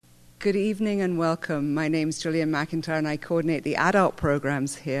Good evening and welcome. My name is Gillian McIntyre and I coordinate the adult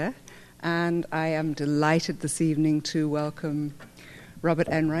programs here. And I am delighted this evening to welcome Robert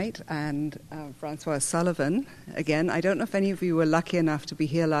Enright and Francois Sullivan. Again, I don't know if any of you were lucky enough to be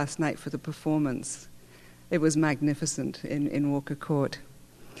here last night for the performance. It was magnificent in Walker Court.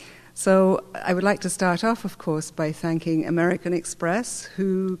 So I would like to start off, of course, by thanking American Express,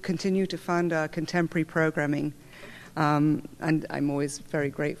 who continue to fund our contemporary programming. And I'm always very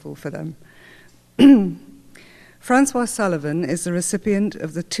grateful for them. Francois Sullivan is the recipient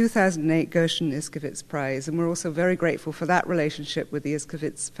of the 2008 Gershon Iskowitz Prize, and we're also very grateful for that relationship with the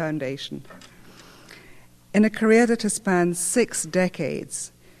Iskowitz Foundation. In a career that has spanned 6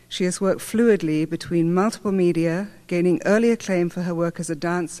 decades, she has worked fluidly between multiple media, gaining early acclaim for her work as a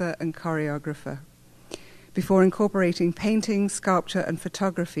dancer and choreographer, before incorporating painting, sculpture, and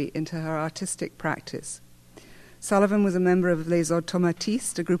photography into her artistic practice. Sullivan was a member of Les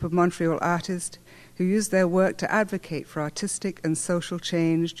Automatistes, a group of Montreal artists who used their work to advocate for artistic and social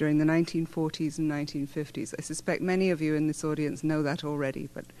change during the 1940s and 1950s. I suspect many of you in this audience know that already,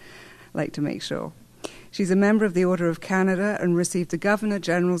 but I'd like to make sure. She's a member of the Order of Canada and received the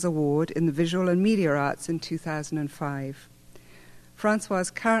Governor-General's Award in the Visual and Media Arts in 2005. Francoise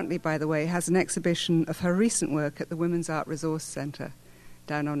currently, by the way, has an exhibition of her recent work at the Women's Art Resource Centre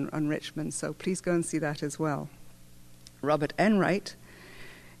down on Richmond, so please go and see that as well. Robert Enright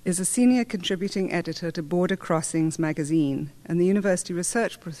is a senior contributing editor to Border Crossings magazine and the University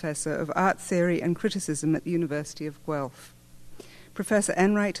Research Professor of Art Theory and Criticism at the University of Guelph. Professor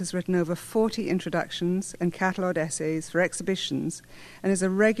Enright has written over 40 introductions and catalogued essays for exhibitions and is a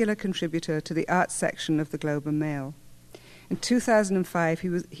regular contributor to the arts section of the Globe and Mail. In 2005,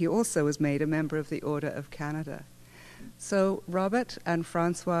 he also was made a member of the Order of Canada. So Robert and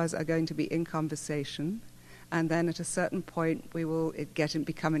Francoise are going to be in conversation, and then at a certain point we will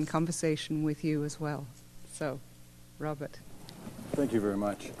become in conversation with you as well. So, Robert. Thank you very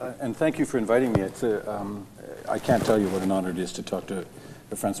much. And thank you for inviting me. I can't tell you what an honor it is to talk to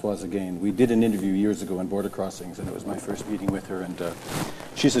Francoise again. We did an interview years ago on Border Crossings, and it was my first meeting with her. And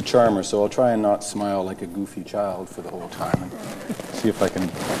she's a charmer, so I'll try and not smile like a goofy child for the whole time and see if I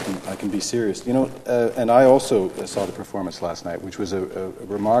can be serious. You know, and I also saw the performance last night, which was a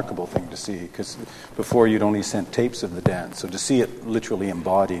remarkable thing to see, because before you'd only sent tapes of the dance. So to see it literally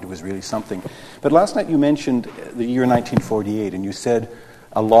embodied was really something. But last night you mentioned the year 1948, and you said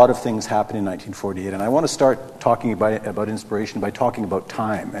a lot of things happened in 1948, and I want to start talking about inspiration by talking about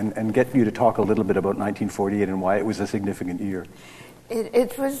time and get you to talk a little bit about 1948 and why it was a significant year.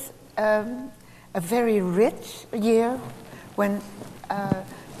 It was a very rich year when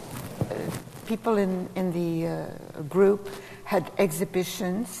people in the group had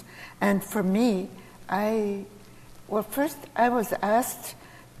exhibitions, and for me, first I was asked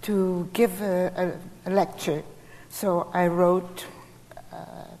to give a lecture, so I wrote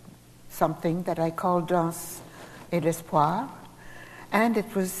something that I called Danse et l'Espoir, and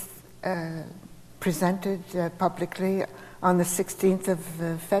it was presented publicly on the 16th of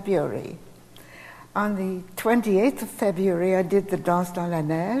February. On the 28th of February, I did the Danse dans la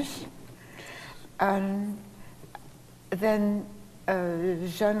Neige, and then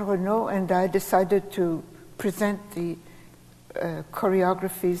Jeanne Renaud and I decided to present the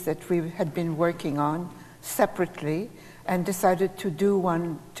choreographies that we had been working on separately, and decided to do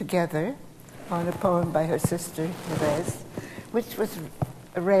one together on a poem by her sister, Therese, which was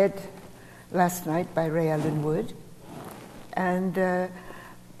read last night by Ray Allen Wood. And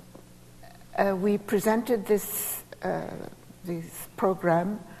we presented this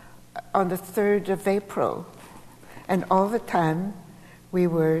program on the 3rd of April. And all the time we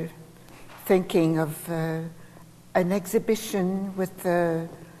were thinking of an exhibition with a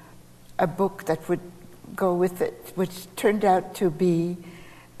book that would go with it, which turned out to be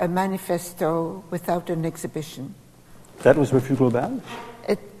a manifesto without an exhibition. That was Refus Global?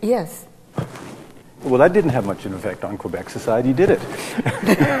 Yes. Well, that didn't have much of an effect on Quebec society, did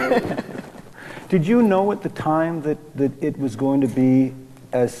it? Did you know at the time that it was going to be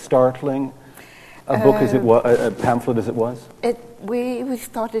as startling a book as it was, a pamphlet as it was? We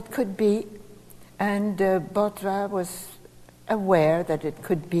thought it could be, and Baudelaire was aware that it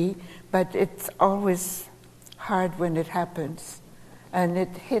could be, but it's always hard when it happens, and it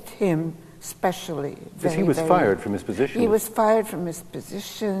hit him especially. Because he was fired from his position. He was fired from his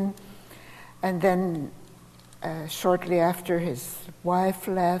position, and then shortly after his wife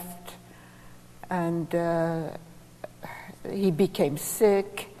left, and he became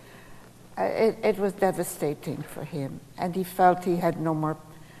sick. It was devastating for him, and he felt he had no more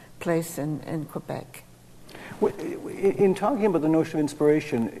place in Quebec. In talking about the notion of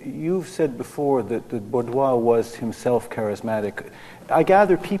inspiration, you've said before that Baudouin was himself charismatic. I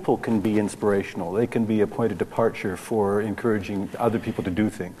gather people can be inspirational. They can be a point of departure for encouraging other people to do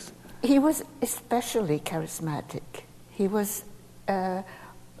things. He was especially charismatic. He was,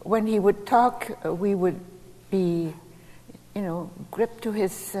 when he would talk, we would be, gripped to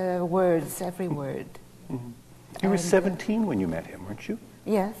his words, every word. Mm-hmm. You were 17 when you met him, weren't you?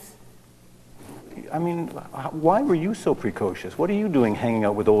 Yes. I mean, why were you so precocious? What are you doing hanging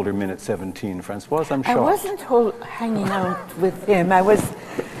out with older men at 17, Françoise? I'm shocked. I wasn't hanging out with him. I was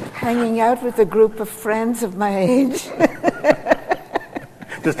hanging out with a group of friends of my age.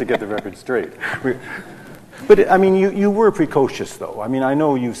 Just to get the record straight. But, I mean, you were precocious, though. I mean, I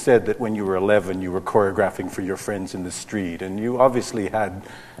know you said that when you were 11, you were choreographing for your friends in the street, and you obviously had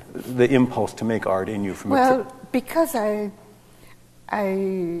the impulse to make art in you from because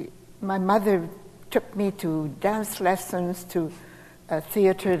my mother took me to dance lessons, to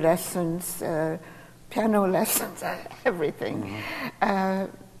theater lessons, piano lessons, everything. Mm-hmm.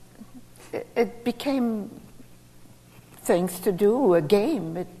 It became things to do, a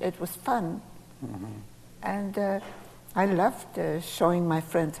game. It was fun. Mm-hmm. And I loved showing my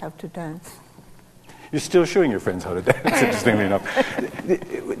friends how to dance. You're still showing your friends how to dance, interestingly enough.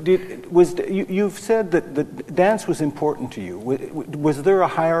 You've said that dance was important to you. Was there a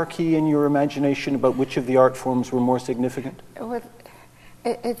hierarchy in your imagination about which of the art forms were more significant? Well,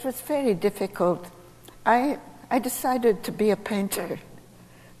 it was very difficult. I decided to be a painter.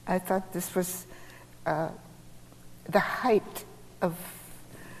 I thought this was the height of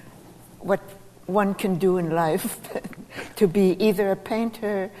what one can do in life, to be either a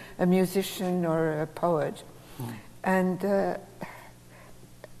painter, a musician, or a poet. Mm. And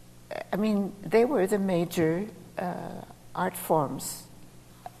I mean, they were the major art forms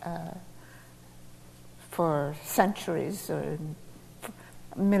for centuries, or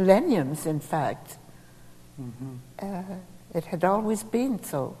millenniums, in fact. Mm-hmm. It had always been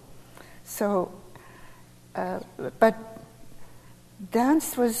so. But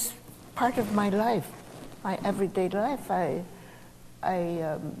dance was part of my life, my everyday life. I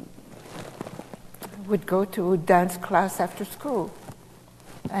would go to dance class after school,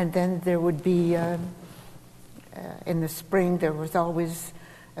 and then there would be in the spring there was always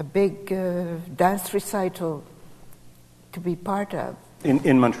a big dance recital to be part of.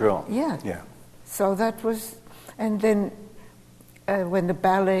 In Montreal? Yeah. Yeah. So that was, and then when the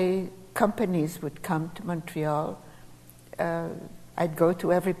ballet companies would come to Montreal, I'd go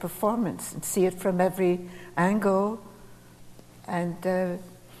to every performance and see it from every angle, and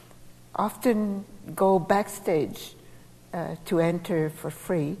often go backstage to enter for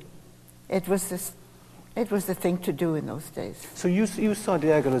free. It was the thing to do in those days. So you saw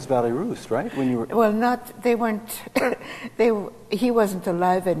Diaghilev Ballet Russe, right? When you were they weren't. He wasn't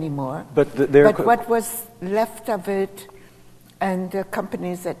alive anymore. But what was left of it, and the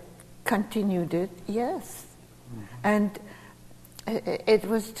companies that continued it, yes, mm-hmm. And it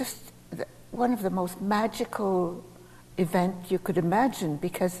was just one of the most magical events you could imagine,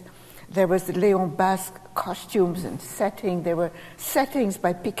 because there was the Léon Basque costumes and setting. There were settings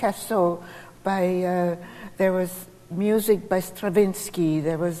by Picasso, there was music by Stravinsky.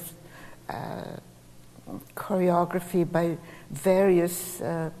 There was choreography by various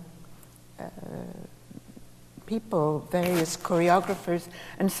people, various choreographers,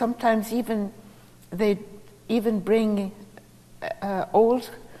 and sometimes they'd bring old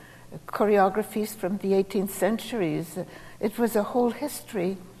choreographies from the 18th centuries. It was a whole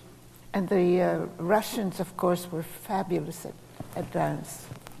history, and the Russians, of course, were fabulous at dance.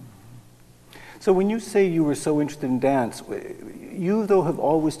 So when you say you were so interested in dance, you, though, have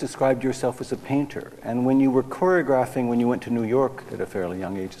always described yourself as a painter, and when you were choreographing, when you went to New York at a fairly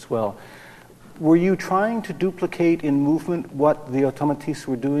young age as well, were you trying to duplicate in movement what the automatistes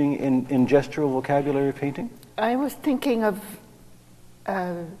were doing in gestural vocabulary painting? I was thinking of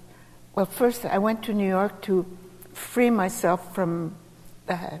first I went to New York to free myself from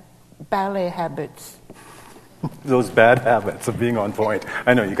ballet habits. Those bad habits of being on point.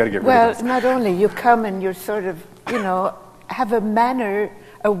 I know, you got to get rid of those. Well, not only you come and you're sort of, have a manner,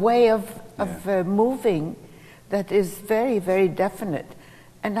 a way of moving that is very, very definite.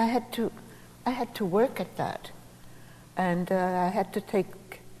 And I had to work at that. And I had to take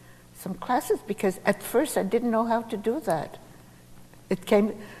some classes, because at first I didn't know how to do that. It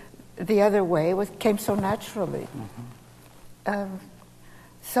came the other way. It came so naturally. Mm-hmm.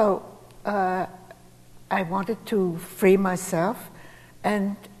 So I wanted to free myself,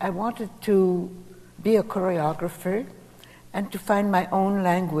 and I wanted to be a choreographer and to find my own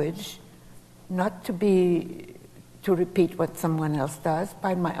language, not to be to repeat what someone else does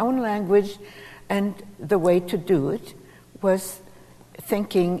by my own language, and the way to do it was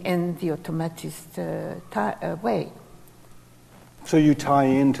thinking in the automatist way. So you tie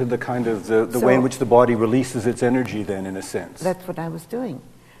into the kind of the way in which the body releases its energy then, in a sense. That's what I was doing.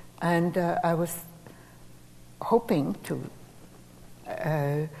 And I was hoping to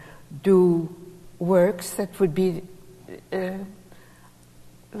do works that would be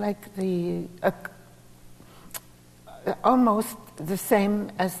like the almost the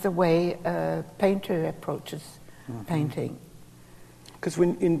same as the way a painter approaches painting. Because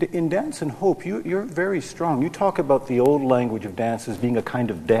when in Dance and Hope, you're very strong. You talk about the old language of dance as being a kind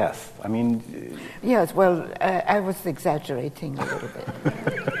of death. I mean... Yes, well, I was exaggerating a little bit.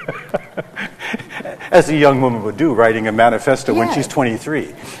 As a young woman would do, writing a manifesto when she's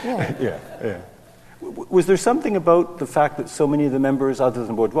 23. Yeah. Yeah. Was there something about the fact that so many of the members, other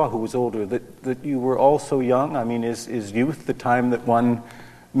than Bourdois, who was older, that you were all so young? I mean, is youth the time that one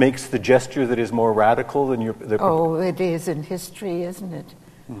makes the gesture that is more radical than your... Oh, it is in history, isn't it?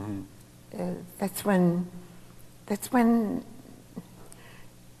 Mm-hmm. That's when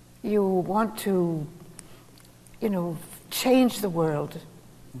you want to, change the world.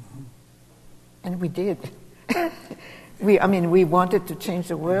 Mm-hmm. And we did. We wanted to change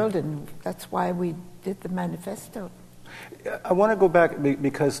the world, and that's why we did the manifesto. I want to go back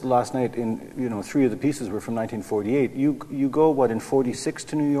because last night, three of the pieces were from 1948. You go in 46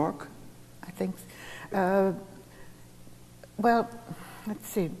 to New York? I think. Well, let's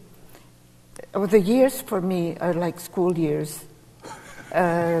see. The years for me are like school years.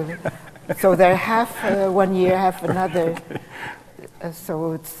 So they're half 1 year, half another.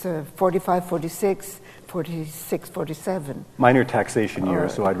 So it's 45, 46. 46, 47. Minor taxation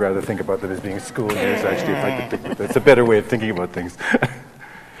years, so I'd rather think about them as being school years, actually, if I could think of it. That's a better way of thinking about things.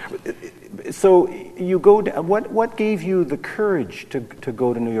 So you go down, what gave you the courage to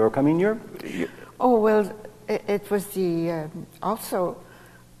go to New York? I mean, you're... Oh, well, it was also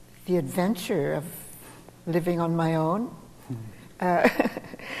the adventure of living on my own.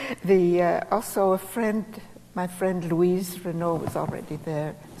 Also my friend Louise Renaud was already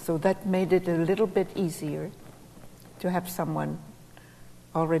there. So that made it a little bit easier to have someone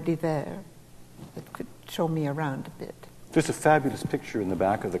already there that could show me around a bit. There's a fabulous picture in the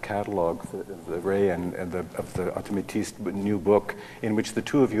back of the catalog of the Ray and of the Automatiste new book in which the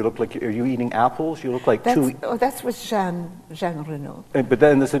two of you look like, are you eating apples? You look like two... Oh, that was Jean Renaud. But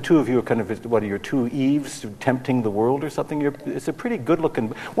then there's the two of you are kind of, what are your two Eves tempting the world or something? It's a pretty good looking...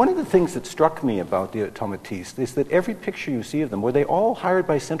 One of the things that struck me about the Automatiste is that every picture you see of them, were they all hired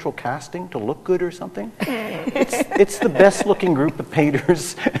by Central Casting to look good or something? It's the best looking group of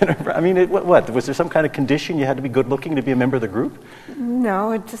painters. I mean, what? Was there some kind of condition you had to be good looking to be a member of the group?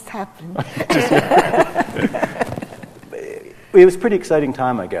 No, it just happened. It was a pretty exciting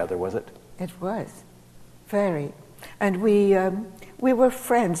time, I gather, was it? It was, very. And we were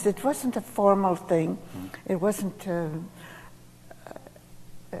friends. It wasn't a formal thing. It wasn't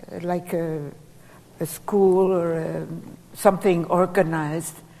like a school or something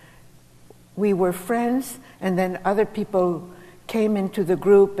organized. We were friends, and then other people came into the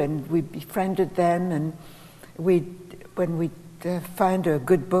group, and we befriended them, and when we'd find a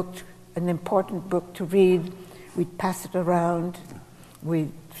good book, an important book to read, we'd pass it around,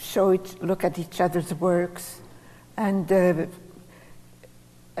 we'd look at each other's works, and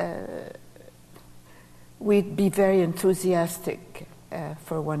we'd be very enthusiastic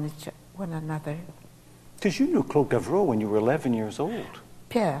for one another. Because you knew Claude Gavreau when you were 11 years old.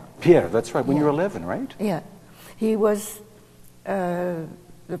 Pierre, that's right, when you were 11, right? Yeah. He was the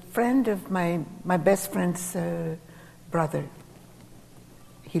friend of my best friend's brother.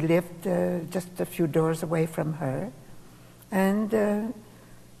 He lived just a few doors away from her. And,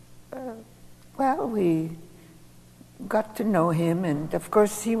 we got to know him. And, of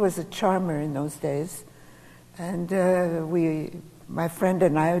course, he was a charmer in those days. And my friend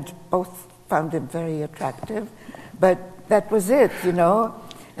and I both found him very attractive. But that was it,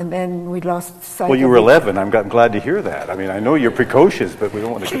 And then we lost sight of it. Well, you were 11. I'm glad to hear that. I mean, I know you're precocious, but we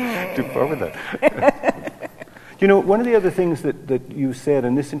don't want to get too far with that. One of the other things that you said,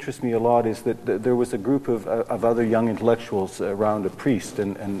 and this interests me a lot, is that there was a group of other young intellectuals around a priest,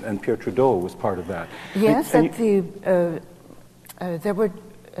 and Pierre Trudeau was part of that. Yes, there were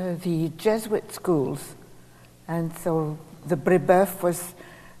the Jesuit schools, and so the Brébeuf was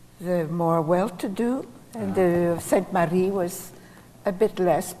the more well-to-do, and the Sainte-Marie was a bit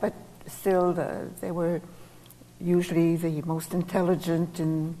less, but still they were usually the most intelligent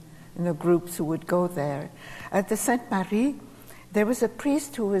in the groups who would go there. At the Sainte-Marie, there was a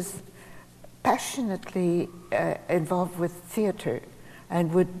priest who was passionately involved with theater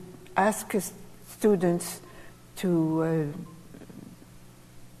and would ask his students to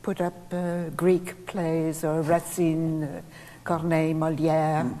put up Greek plays or Racine, Corneille,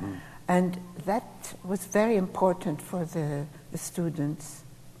 Molière, and that was very important for the students.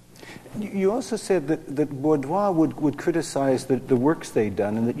 You also said that Bordois would criticize the works they'd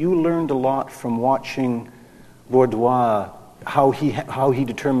done, and that you learned a lot from watching Bordois, how he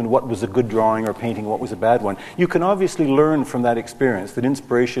determined what was a good drawing or painting, what was a bad one. You can obviously learn from that experience that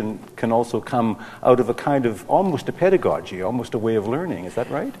inspiration can also come out of a kind of almost a pedagogy, almost a way of learning. Is that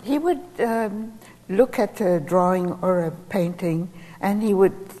right? He would look at a drawing or a painting, and he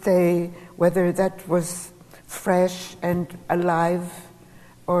would say whether that was fresh and alive,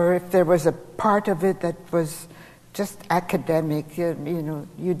 or if there was a part of it that was just academic.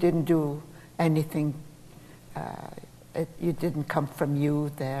 You didn't do anything. You didn't come from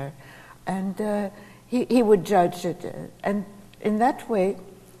you there. And he would judge it. And in that way,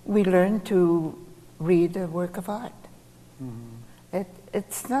 we learn to read a work of art.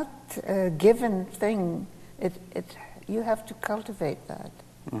 It's not a given thing. You have to cultivate that.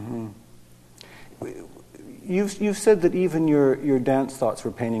 You've said that even your dance thoughts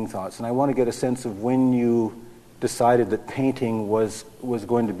were painting thoughts, and I want to get a sense of when you decided that painting was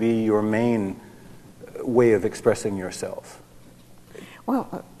going to be your main way of expressing yourself.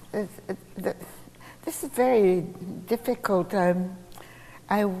 Well, this is very difficult.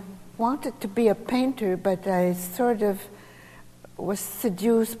 I wanted to be a painter, but I sort of was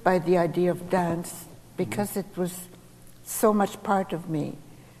seduced by the idea of dance because it was so much part of me.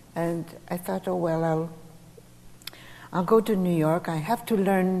 And I thought, oh, well, I'll go to New York. I have to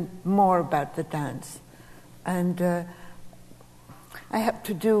learn more about the dance. And I have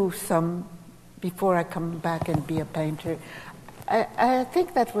to do some before I come back and be a painter. I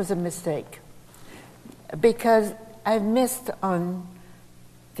think that was a mistake because I missed on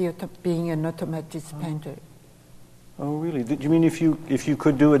being an automatist painter. Oh, really? Did you mean if you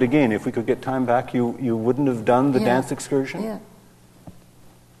could do it again, if we could get time back, you wouldn't have done the dance excursion? Yeah.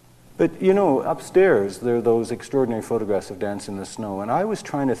 But, upstairs there are those extraordinary photographs of Dance in the Snow, and I was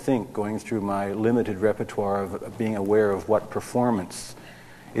trying to think, going through my limited repertoire of being aware of what performance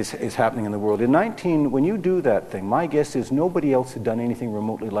is happening in the world. When you do that thing, my guess is nobody else had done anything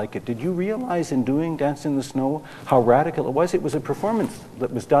remotely like it. Did you realize in doing Dance in the Snow how radical it was? It was a performance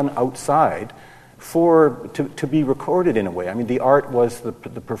that was done outside to be recorded in a way. I mean, the art was the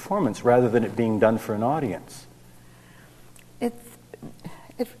performance rather than it being done for an audience.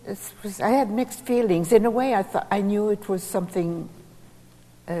 I had mixed feelings. In a way, I knew it was something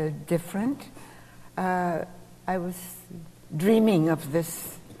different. I was dreaming of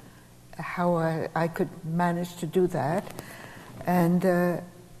this, how I could manage to do that, and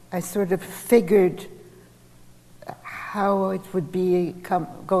I sort of figured how it would be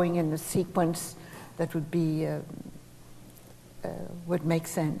going in a sequence that would make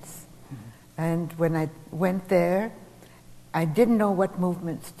sense. And when I went there, I didn't know what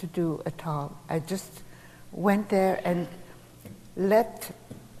movements to do at all. I just went there and let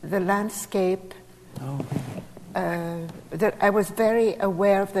the landscape. That I was very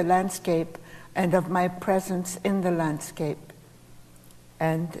aware of the landscape and of my presence in the landscape.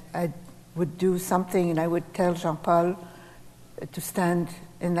 And I would do something, and I would tell Jean-Paul to stand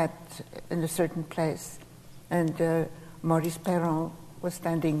in a certain place. And Maurice Perron was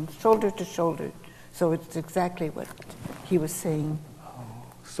standing shoulder to shoulder. So it's exactly what he was saying.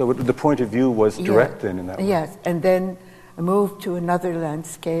 So the point of view was direct then in that way? Yes, and then I moved to another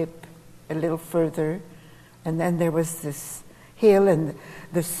landscape a little further, and then there was this hill, and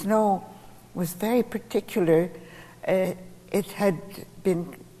the snow was very particular. It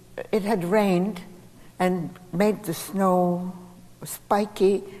had rained and made the snow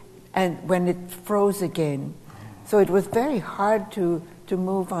spiky, and when it froze again. So it was very hard to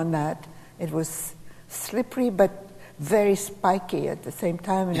move on that. It was slippery but very spiky at the same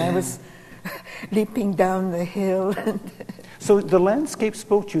time, and I was leaping down the hill. So the landscape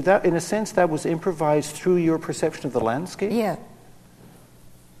spoke to you. That, in a sense, that was improvised through your perception of the landscape? Yeah.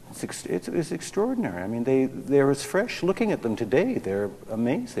 It's extraordinary. I mean, they're as fresh looking at them today. They're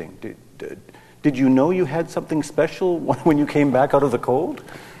amazing. Did you know you had something special when you came back out of the cold?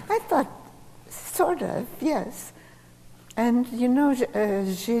 I thought, sort of, yes. And Gilles,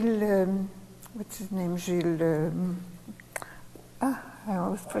 what's his name? Gilles, I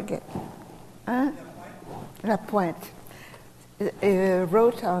always forget. Lapointe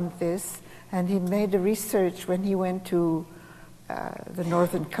wrote on this, and he made a research when he went to the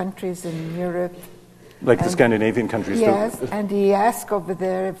northern countries in Europe, Like the Scandinavian countries. Yes, and he asked over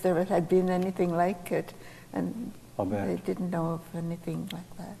there if there had been anything like it, and they didn't know of anything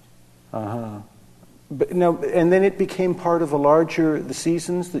like that. Uh-huh. But now, and then it became part of the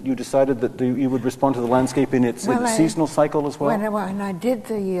seasons, that you decided that you would respond to the landscape in its seasonal cycle as well? When I did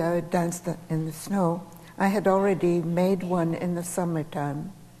the Dance in the Snow, I had already made one in the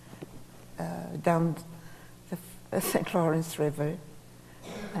summertime down the St. Lawrence River,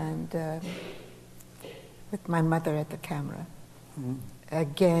 and with my mother at the camera. Mm-hmm.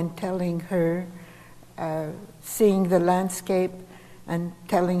 Again, telling her, seeing the landscape, and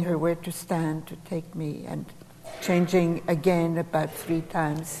telling her where to stand to take me, and changing again about 3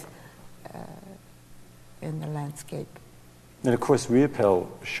 times in the landscape. And of course, Riopelle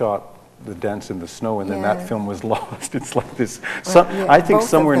shot the Dance in the Snow, and then that film was lost. It's like this. I think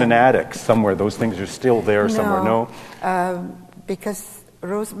somewhere in an attic, somewhere, those things are still there somewhere. No, because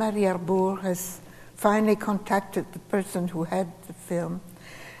Rose-Marie Arbour has finally contacted the person who had the film.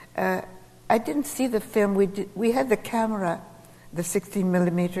 I didn't see the film. We had the camera, the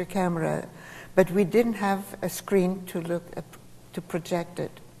 16mm camera, but we didn't have a screen to project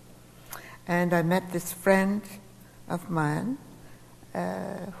it. And I met this friend of mine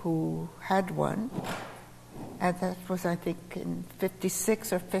who had one, and that was, I think, in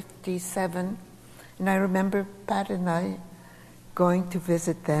 56 or 57. And I remember Pat and I going to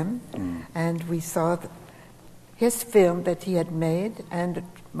visit them, and we saw his film that he had made and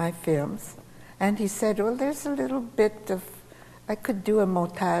my films. And he said, well, there's a little bit of, I could do a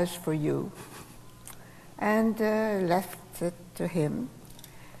montage for you. And left it to him.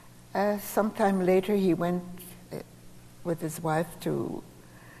 Sometime later, he went with his wife to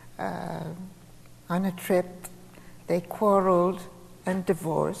on a trip. They quarreled and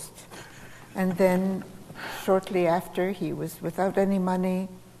divorced, and then shortly after, he was without any money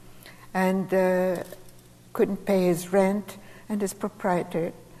and couldn't pay his rent, and his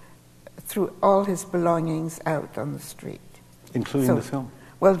proprietor threw all his belongings out on the street, including the film.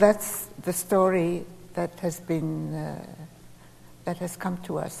 Well, that's the story that has been that has come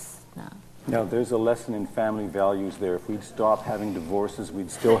to us now. Now, there's a lesson in family values there. If we'd stop having divorces,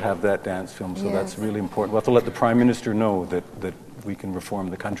 we'd still have that dance film, so that's really important. We'll have to let the Prime Minister know that we can reform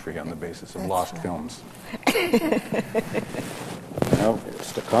the country on the basis of lost films. No,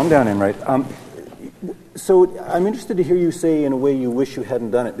 calm down, Enright. So I'm interested to hear you say, in a way, you wish you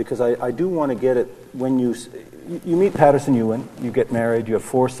hadn't done it, because I do want to get it when you meet Patterson Ewan, you get married, you have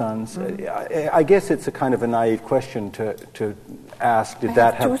 4 sons. I guess it's a kind of a naive question to ask, did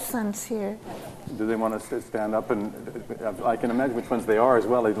that have... 2 sons here. Do they want to stand up? And I can imagine which ones they are as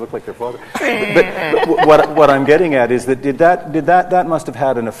well. They look like their father. but what I'm getting at is that that must have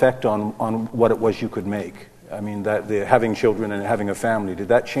had an effect on what it was you could make. I mean, having children and having a family, did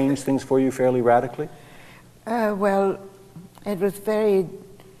that change things for you fairly radically? Well, it was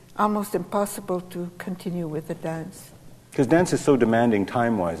almost impossible to continue with the dance. Because dance is so demanding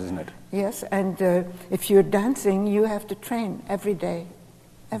time-wise, isn't it? Yes, and if you're dancing, you have to train every day.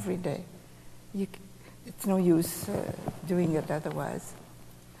 Every day. It's no use doing it otherwise.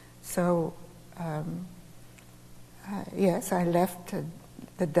 So, yes, I left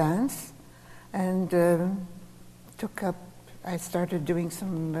the dance and I started doing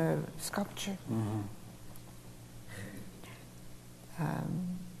some sculpture. Mm-hmm.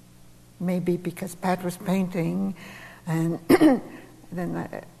 Maybe because Pat was painting, and then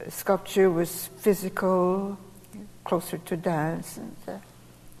sculpture was physical, closer to dance, and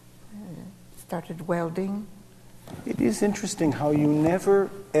started welding. It is interesting how you never,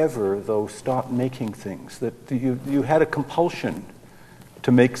 ever, though, stopped making things, that you had a compulsion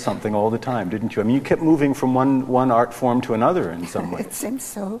to make something all the time, didn't you? I mean, you kept moving from one art form to another in some way. It seems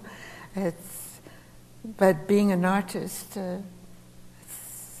so. But being an artist,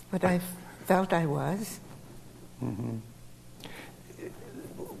 it's what I felt I was. Mm-hmm.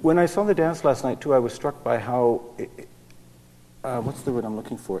 When I saw the dance last night, too, I was struck by how... what's the word I'm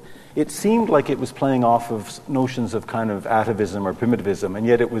looking for? It seemed like it was playing off of notions of kind of atavism or primitivism, and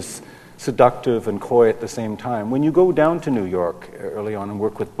yet it was seductive and coy at the same time. When you go down to New York early on and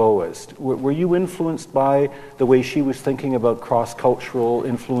work with Boas, were you influenced by the way she was thinking about cross-cultural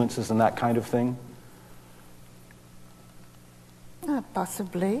influences and that kind of thing?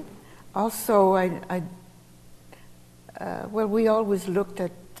 Possibly. Also, we always looked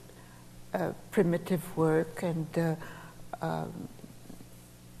at primitive work, and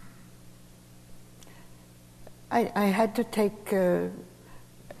I had to take a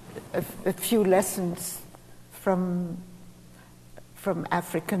few lessons from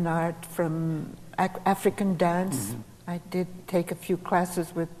African art, from African dance. Mm-hmm. I did take a few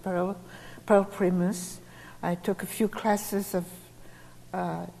classes with Pearl Pearl Primus. I took a few classes of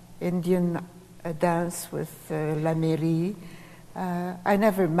Indian dance with La Mairie. I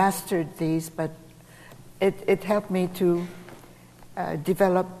never mastered these, but it helped me to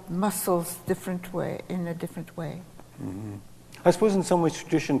develop muscles in a different way. Mm-hmm. I suppose in some ways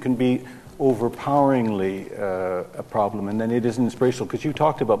tradition can be overpoweringly a problem, and then it is inspirational, because you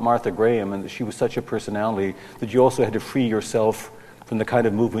talked about Martha Graham and that she was such a personality that you also had to free yourself from the kind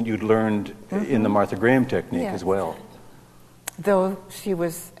of movement you'd learned in the Martha Graham technique as well. Though she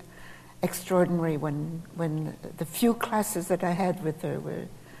was extraordinary when the few classes that I had with her were,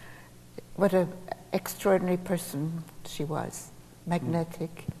 what an extraordinary person she was,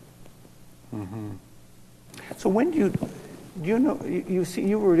 magnetic. Mm-hmm. So when you know,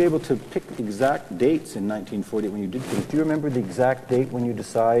 you were able to pick exact dates in 1940 when you did things. Do you remember the exact date when you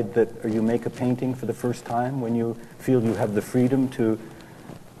decide that, or you make a painting for the first time, when you feel you have the freedom to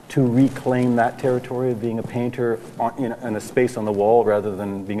reclaim that territory of being a painter in a space on the wall rather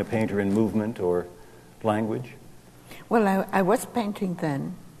than being a painter in movement or language? Well, I was painting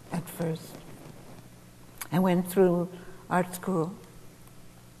then at first. I went through art school.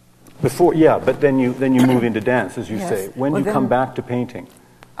 Before, but then you move into dance, as you say. When do you come back to painting?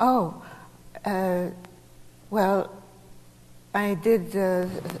 Well, I did.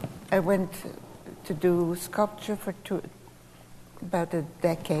 I went to do sculpture for about a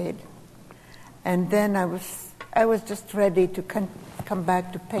decade, and then I was just ready to come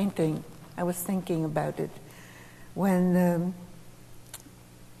back to painting. I was thinking about it when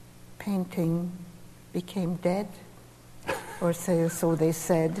painting became dead, or so they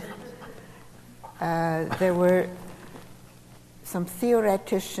said. There were some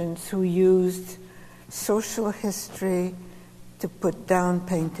theoreticians who used social history to put down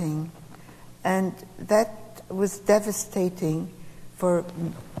painting, and that was devastating for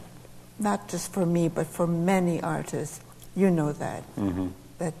not just for me, but for many artists. You know that. Mm-hmm.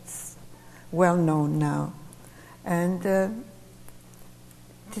 That's well known now. And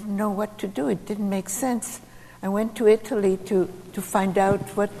didn't know what to do. It didn't make sense. I went to Italy to find out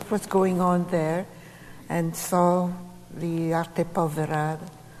what was going on there, and saw the Arte Povera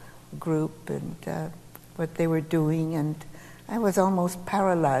group and what they were doing, and I was almost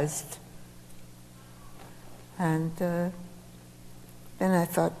paralyzed. And then I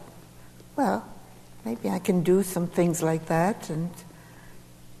thought, well, maybe I can do some things like that,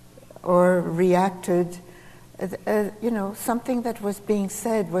 or reacted. Something that was being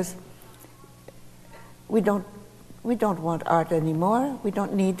said was, we don't want art anymore. We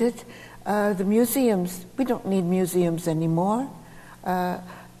don't need it. The museums, we don't need museums anymore.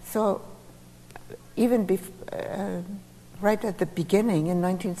 So even right at the beginning in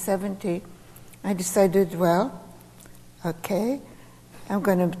 1970, I decided, well, okay, I'm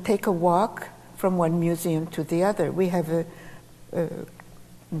going to take a walk from one museum to the other. We have a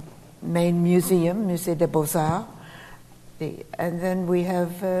main museum, Musée des Beaux-Arts, and then we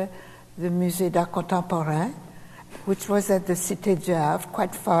have the Musée d'Art Contemporain, which was at the Cité du Havre,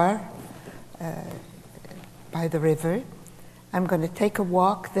 quite far by the river. I'm going to take a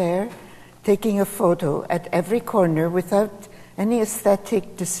walk there, taking a photo at every corner without any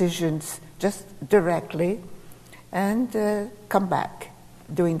aesthetic decisions, just directly, and come back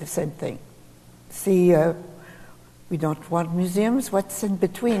doing the same thing. See, we don't want museums. What's in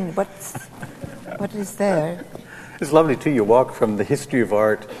between? What is there? It's lovely, too. You walk from the history of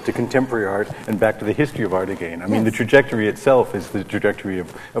art to contemporary art and back to the history of art again. I mean, the trajectory itself is the trajectory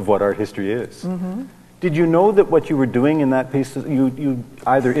of what art history is. Mm-hmm. Did you know that what you were doing in that piece, you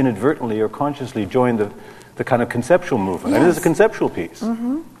either inadvertently or consciously joined the kind of conceptual movement? Yes. It is a conceptual piece.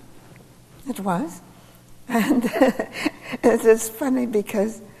 Mm-hmm. It was. And it's funny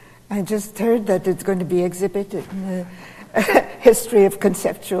because I just heard that it's going to be exhibited in the history of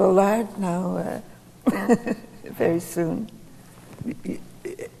conceptual art now. Very soon.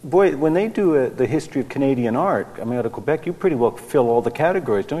 Boy, when they do the history of Canadian art, I mean, out of Quebec, you pretty well fill all the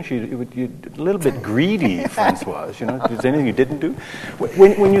categories, don't you? You're a little bit greedy, Françoise. Is there anything you didn't do?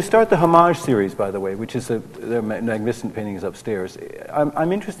 When you start the Homage series, by the way, which is their magnificent paintings upstairs,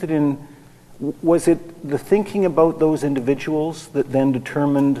 I'm interested in, was it the thinking about those individuals that then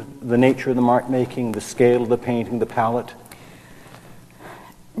determined the nature of the mark making, the scale of the painting, the palette?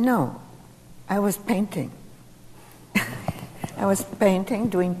 No, I was painting. I was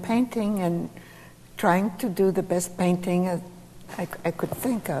doing painting and trying to do the best painting I could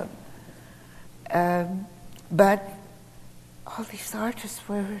think of. But all these artists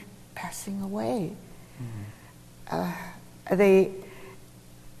were passing away.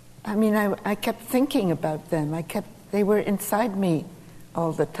 Mm-hmm. I kept thinking about them. They were inside me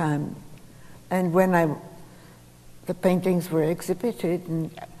all the time. And when the paintings were exhibited,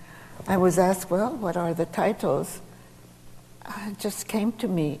 and I was asked, well, what are the titles? It just came to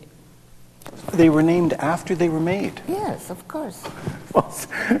me. They were named after they were made. Yes, of course.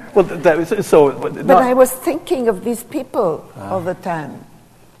 Well, that was so. But I was thinking of these people all the time.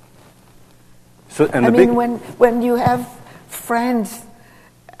 So, and when you have friends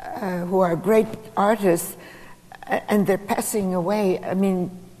who are great artists and they're passing away, I mean,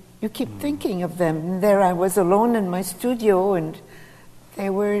 you keep thinking of them. And there I was alone in my studio, and they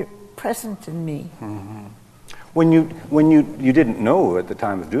were present in me. Mm-hmm. When you didn't know at the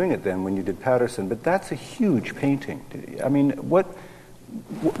time of doing it then, when you did Patterson, but that's a huge painting. I mean, what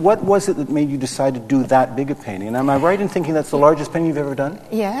was it that made you decide to do that big a painting? And am I right in thinking that's the largest painting you've ever done?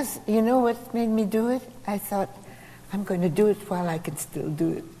 Yes. You know what made me do it? I thought, I'm going to do it while I can still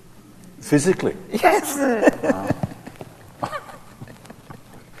do it. Physically? Yes. Wow.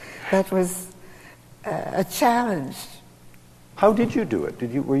 That was a challenge. How did you do it?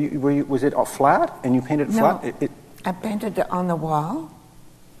 Was it flat and you painted it flat? I painted it on the wall,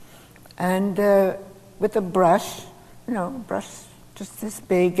 and with a brush, brush just this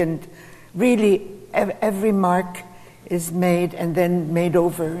big, and really every mark is made and then made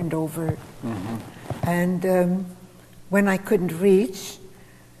over and over. Mm-hmm. And when I couldn't reach,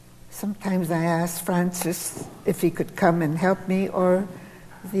 sometimes I asked Francis if he could come and help me, or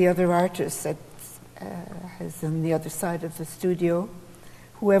the other artist that is on the other side of the studio,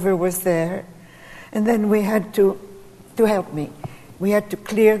 whoever was there. And then we had to help me, we had to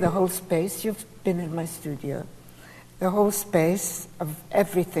clear the whole space. You've been in my studio. The whole space of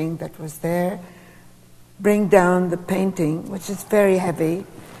everything that was there, bring down the painting, which is very heavy,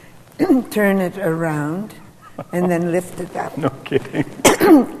 turn it around, and then lift it up. No kidding.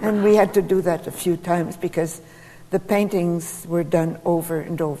 And we had to do that a few times because the paintings were done over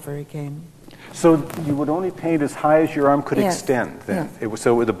and over again. So you would only paint as high as your arm could extend then? Yes.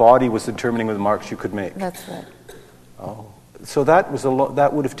 So the body was determining the marks you could make? That's right. Oh. So that was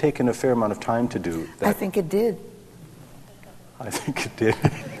that would have taken a fair amount of time to do that. I think it did. I think it did.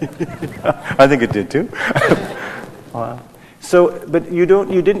 I think it did too. Wow. So, but you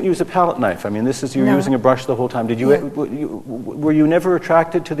didn't use a palette knife. I mean, you're using a brush the whole time. Did you? Yeah. Were you never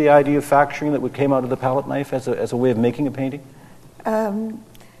attracted to the idea of factoring that came out of the palette knife as a way of making a painting?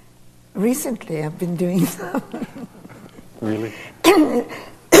 Recently, I've been doing some. Really?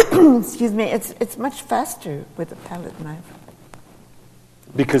 Excuse me. It's much faster with a palette knife.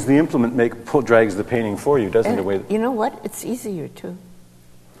 Because the implement drags the painting for you, doesn't it? You know what? It's easier too.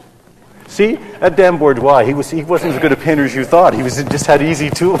 See, at Dan Bourdois, he wasn't as good a painter as you thought. He just had easy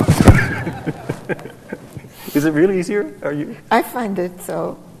tools. Is it really easier? Are you? I find it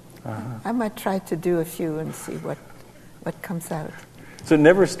so. I might try to do a few and see what comes out. So it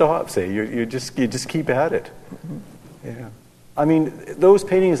never stops, eh? You just keep at it. Mm-hmm. Yeah. I mean, those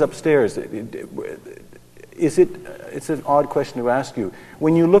paintings upstairs. It's an odd question to ask you.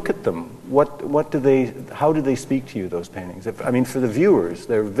 When you look at them, how do they speak to you, those paintings? For the viewers,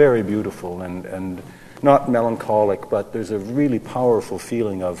 they're very beautiful and not melancholic, but there's a really powerful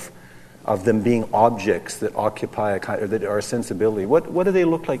feeling of them being objects that occupy that are a sensibility. What do they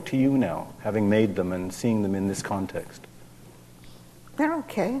look like to you now, having made them and seeing them in this context? They're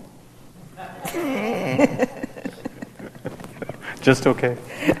okay. Just okay.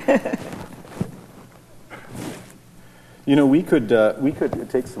 We could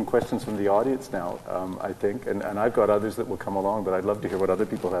take some questions from the audience now, I think, and I've got others that will come along, but I'd love to hear what other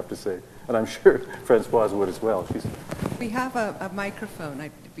people have to say. And I'm sure Françoise would as well. We have a microphone.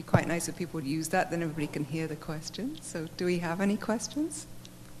 It'd be quite nice if people would use that, then everybody can hear the questions. So do we have any questions?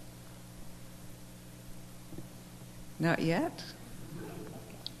 Not yet?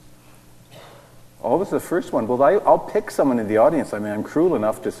 Oh, was the first one. Well, I'll pick someone in the audience. I mean, I'm cruel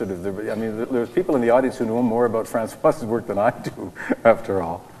enough to there's people in the audience who know more about Françoise's work than I do, after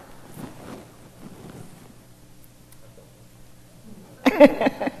all.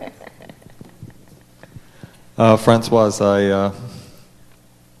 Françoise,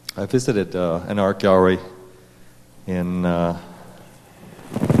 I visited an art gallery in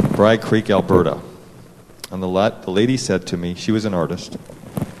Bragg Creek, Alberta. And the lady said to me, she was an artist,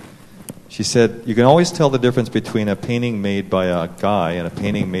 she said, you can always tell the difference between a painting made by a guy and a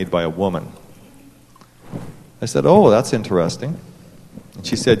painting made by a woman. I said, oh, that's interesting. And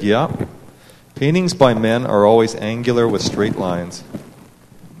she said, yeah, paintings by men are always angular with straight lines,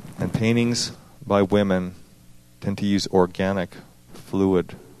 and paintings by women tend to use organic,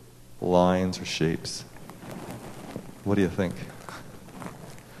 fluid lines or shapes. What do you think?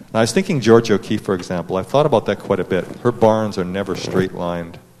 Now, I was thinking Georgia O'Keeffe, for example. I've thought about that quite a bit. Her barns are never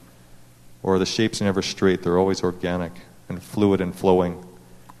straight-lined. or the shapes are never straight, they're always organic and fluid and flowing.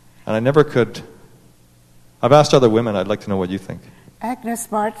 And I never could... I've asked other women, I'd like to know what you think.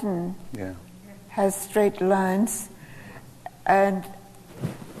 Agnes Martin Yeah. has straight lines, and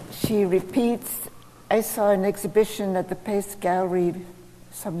she repeats. I saw an exhibition at the Pace Gallery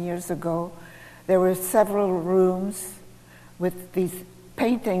some years ago. There were several rooms with these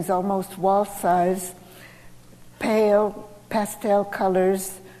paintings, almost wall-size, pale pastel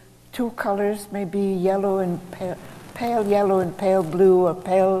colors, two colors, maybe yellow and pale yellow and pale blue, or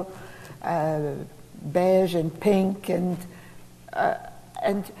pale beige and pink, and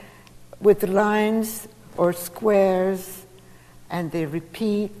with lines or squares, and they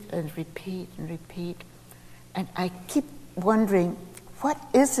repeat and repeat and repeat. And I keep wondering, what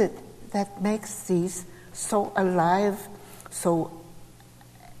is it that makes these so alive, so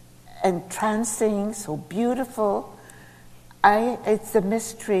entrancing, so beautiful? It's a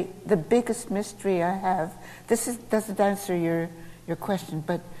mystery, the biggest mystery I have. This doesn't answer your question,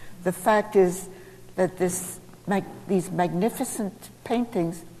 but the fact is that these magnificent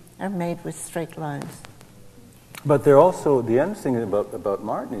paintings are made with straight lines. But they're also, the other thing about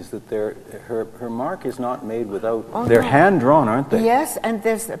Martin is that her mark is not made without, they're hand-drawn, aren't they? Yes, and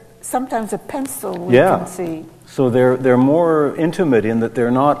there's sometimes a pencil we can see. So they're more intimate in that they're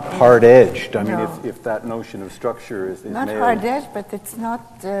not hard-edged. I mean, if that notion of structure is not made... hard-edged, but it's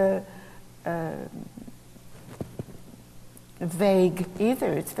not vague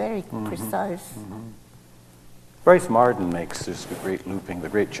either. It's very precise. Mm-hmm. Bryce Marden makes this great looping. The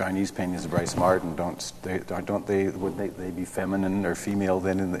great Chinese paintings of Bryce Marden would they be feminine or female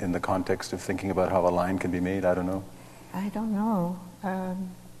then in the context of thinking about how a line can be made? I don't know. I don't know.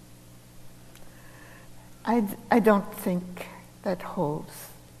 I don't think that holds.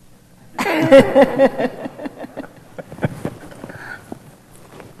 I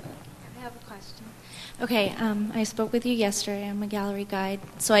have a question. Okay, I spoke with you yesterday. I'm a gallery guide,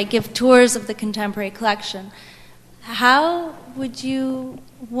 so I give tours of the contemporary collection. How would you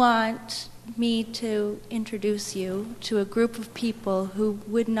want me to introduce you to a group of people who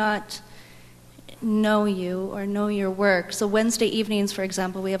would not know you or know your work? So Wednesday evenings, for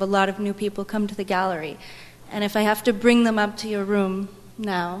example, we have a lot of new people come to the gallery. And if I have to bring them up to your room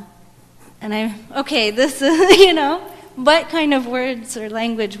now, and this is, what kind of words or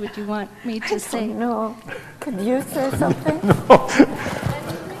language would you want me to say? I don't know. Could you say something?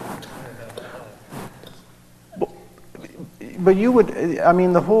 But you would, I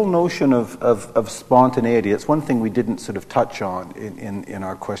mean, the whole notion of spontaneity, it's one thing we didn't sort of touch on in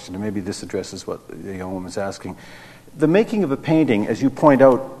our question, and maybe this addresses what the young woman was asking. The making of a painting, as you point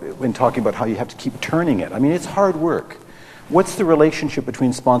out when talking about how you have to keep turning it, I mean, it's hard work. What's the relationship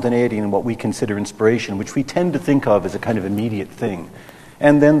between spontaneity and what we consider inspiration, which we tend to think of as a kind of immediate thing?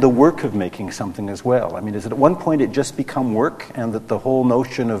 And then the work of making something as well. I mean, is it at one point it just become work, and that the whole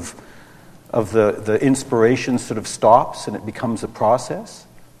notion of the inspiration sort of stops and it becomes a process?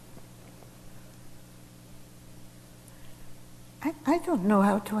 I don't know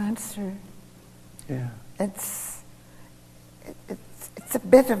how to answer. Yeah. It's a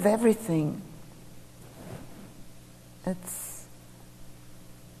bit of everything.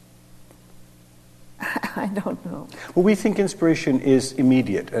 I don't know. Well, we think inspiration is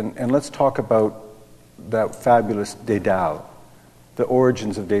immediate, and let's talk about that fabulous Dédale, the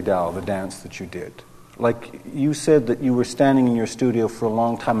origins of Dédale, the dance that you did. Like you said that you were standing in your studio for a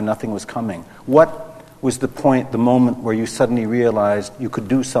long time and nothing was coming. What was the point, the moment where you suddenly realized you could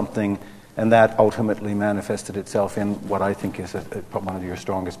do something, and that ultimately manifested itself in what I think is one of your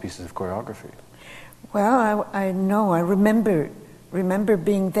strongest pieces of choreography? Well, I know. I remember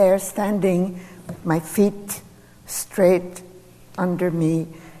being there, standing with my feet straight under me,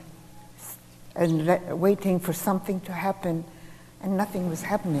 and waiting for something to happen, and nothing was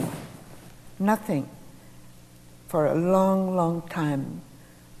happening. Nothing. For a long, long time.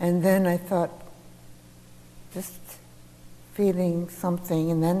 And then I thought, just feeling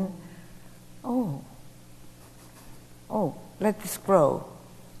something, and then, oh, let this grow.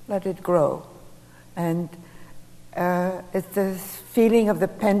 Let it grow. And it's this feeling of the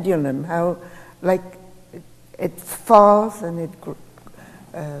pendulum, how like it falls and it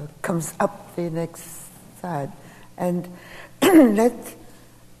comes up the next side. And let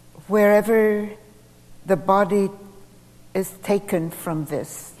wherever the body is taken from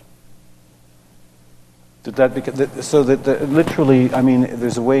this. Did that so that literally, I mean,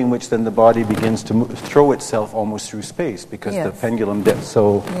 there's a way in which then the body begins to throw itself almost through space because the pendulum gets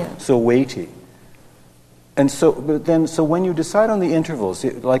so weighty. And so, but then, so when you decide on the intervals,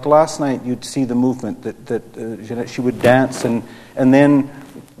 like last night, you'd see the movement that Jeanette, she would dance and then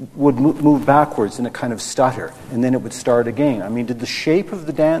would move backwards in a kind of stutter, and then it would start again. I mean, did the shape of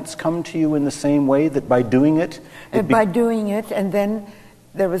the dance come to you in the same way that by doing it? By doing it, and then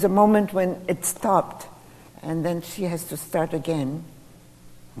there was a moment when it stopped, and then she has to start again.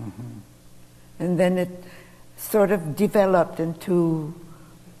 Mm-hmm. And then it sort of developed into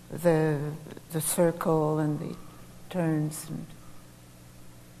the circle and the turns.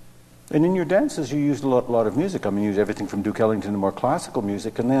 And in your dances, you used a lot of music. I mean, you used everything from Duke Ellington to more classical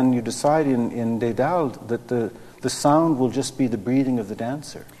music, and then you decide in Dédale that the sound will just be the breathing of the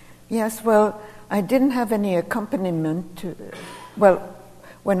dancer. Yes, well, I didn't have any accompaniment.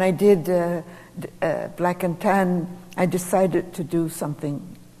 When I did Black and Tan, I decided to do something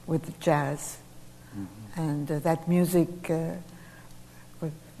with jazz. Mm-hmm. And that music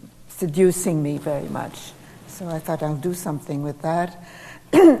was seducing me very much. So I thought I'll do something with that.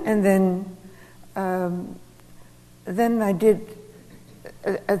 And then I did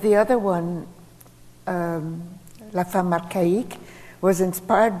the other one, La Femme Archaïque, was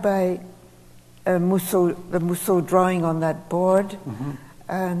inspired by the Mousseau drawing on that board, mm-hmm.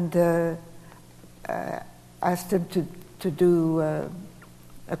 and asked him to do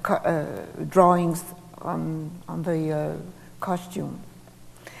drawings on the costume.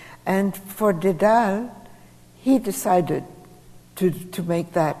 And for Dédale, he decided to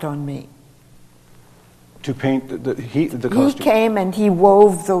make that on me. To paint the costume? He came and he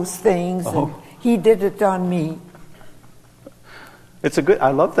wove those things, and he did it on me.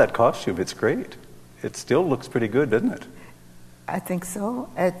 I love that costume. It's great. It still looks pretty good, doesn't it? I think so.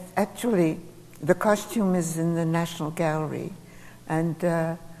 Actually, the costume is in the National Gallery, and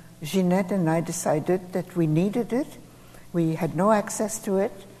Jeanette and I decided that we needed it. We had no access to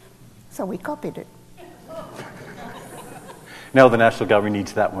it, so we copied it. Now the National Gallery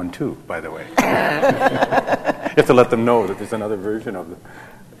needs that one too, by the way. You have to let them know that there's another version of it.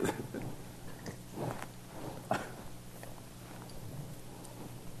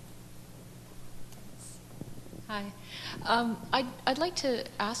 Hi. I'd like to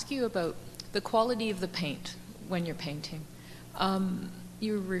ask you about the quality of the paint when you're painting.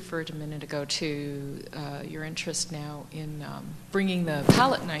 You referred a minute ago to your interest now in bringing the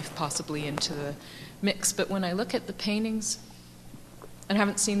palette knife possibly into the mix, but when I look at the paintings, and I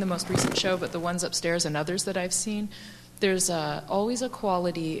haven't seen the most recent show, but the ones upstairs and others that I've seen, there's always a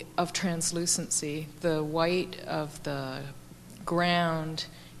quality of translucency. The white of the ground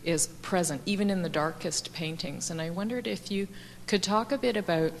is present, even in the darkest paintings. And I wondered if you could talk a bit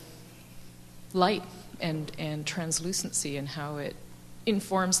about light and translucency and how it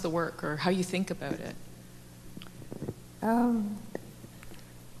informs the work, or how you think about it. Oh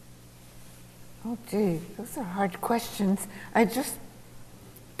gee, those are hard questions. I just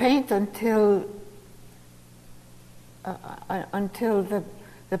paint until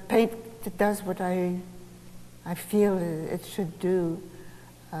the paint does what I feel it should do.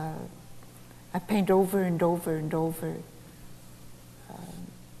 I paint over and over and over,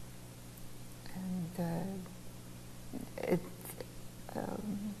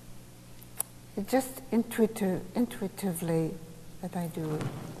 it just intuitively that I do it.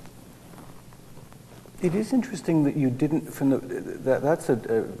 It is interesting that you didn't. That's a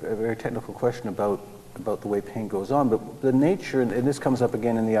very technical question about the way paint goes on, but the nature, and this comes up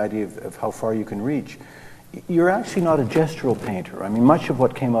again in the idea of how far you can reach. You're actually not a gestural painter. I mean, much of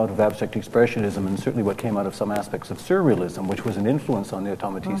what came out of abstract expressionism, and certainly what came out of some aspects of surrealism, which was an influence on the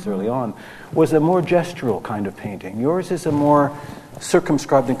Automatistes early on, was a more gestural kind of painting. Yours is a more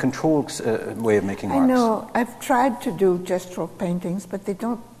circumscribed and controlled way of making marks. I know. I've tried to do gestural paintings, but they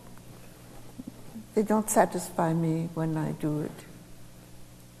don't satisfy me when I do it.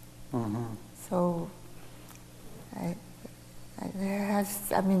 Mm-hmm. So,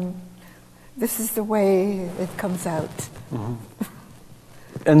 this is the way it comes out. Mm-hmm.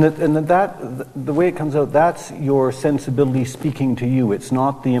 And the way it comes out, that's your sensibility speaking to you. It's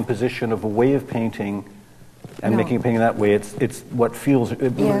not the imposition of a way of painting and making a painting that way. It's what feels.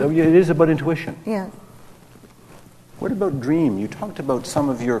 It is about intuition. Yeah. What about dream? You talked about some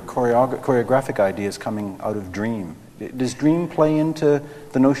of your choreographic ideas coming out of dream. Does dream play into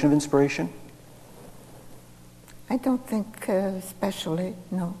the notion of inspiration? I don't think especially,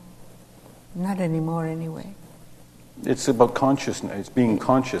 no. Not anymore, anyway. It's about consciousness. It's being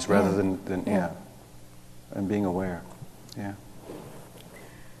conscious rather than and being aware. Yeah.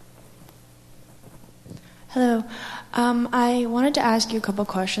 Hello. I wanted to ask you a couple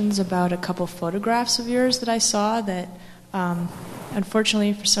questions about a couple photographs of yours that I saw that,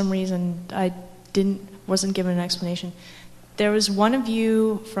 unfortunately, for some reason, I wasn't given an explanation. There was one of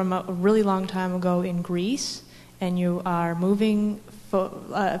you from a really long time ago in Greece, and you are moving.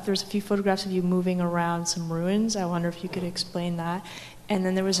 There's a few photographs of you moving around some ruins. I wonder if you could explain that. And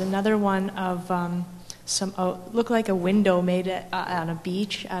then there was another one of looked like a window made on a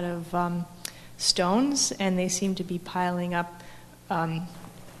beach out of stones, and they seem to be piling up,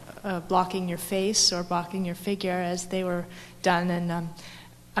 blocking your face or blocking your figure as they were done. And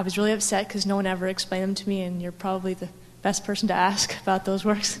I was really upset because no one ever explained them to me, and you're probably the best person to ask about those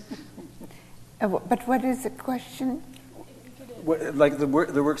works. But what is the question? Like the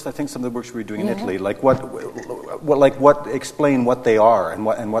works, I think some of the works we were doing in Italy, like what explain what they are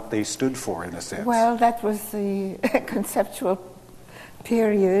and what they stood for in a sense. Well, that was the conceptual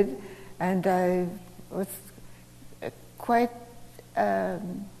period, and I was quite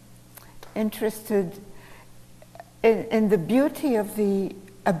interested in the beauty of the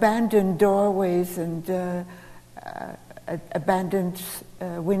abandoned doorways and abandoned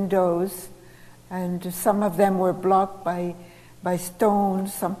windows, and some of them were blocked by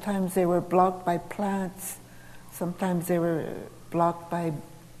stones, sometimes they were blocked by plants, sometimes they were blocked by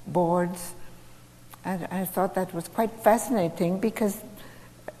boards. And I thought that was quite fascinating because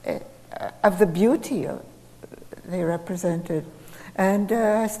of the beauty they represented. And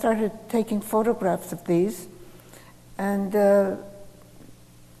I started taking photographs of these, and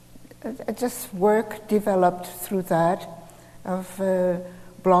just work developed through that, of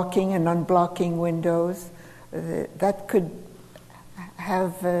blocking and unblocking windows. That could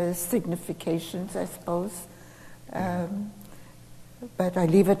have significations, I suppose, but I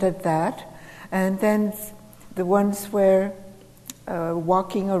leave it at that. And then the ones where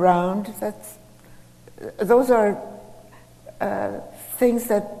walking around, those are things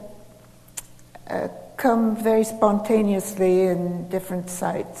that come very spontaneously in different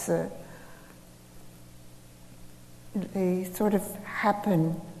sites. They sort of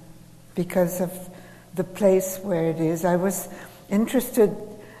happen because of the place where it is. I was interested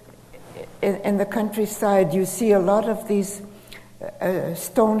in the countryside. You see a lot of these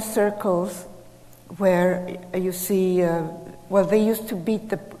stone circles where you see, they used to beat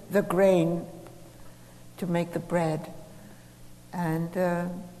the grain to make the bread. And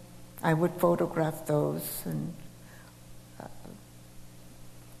I would photograph those. And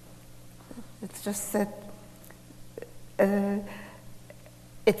it's just that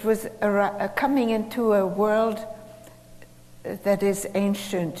it was coming into a world that is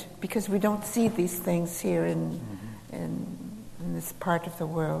ancient, because we don't see these things here in this part of the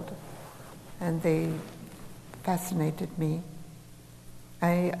world, and they fascinated me.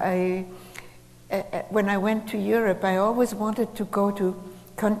 When I went to Europe, I always wanted to go to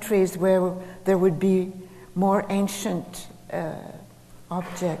countries where there would be more ancient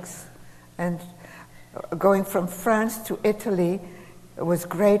objects, and going from France to Italy was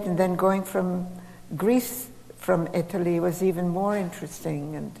great, and then going from Greece from Italy was even more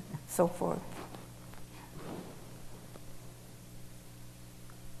interesting, and so forth.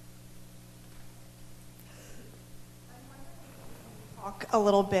 Talk a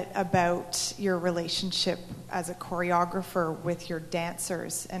little bit about your relationship as a choreographer with your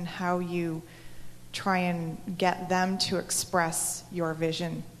dancers and how you try and get them to express your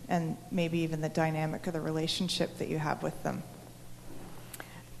vision, and maybe even the dynamic of the relationship that you have with them.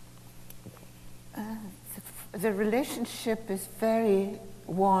 The relationship is very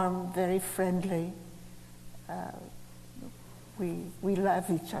warm, very friendly. We love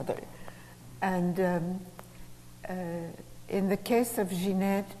each other. And in the case of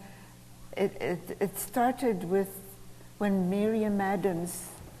Ginette, it started with when Miriam Adams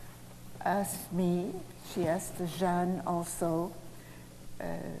asked me, she asked Jeanne also,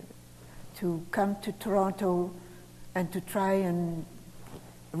 to come to Toronto and to try and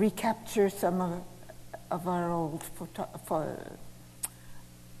recapture some of our old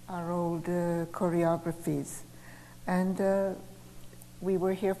choreographies. And we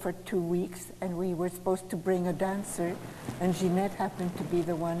were here for 2 weeks, and we were supposed to bring a dancer, and Ginette happened to be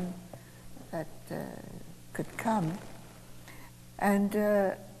the one that could come. And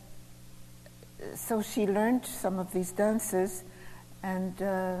so she learned some of these dances and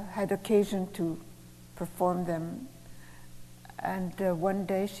had occasion to perform them. And one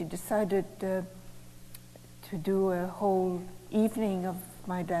day she decided to do a whole evening of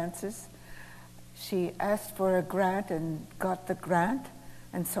my dances. She asked for a grant and got the grant,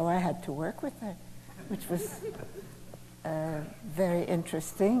 and so I had to work with her, which was very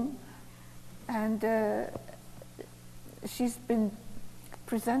interesting. And she's been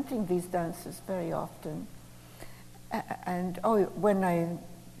presenting these dances very often. And when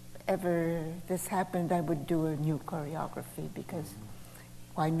I ever this happened, I would do a new choreography, because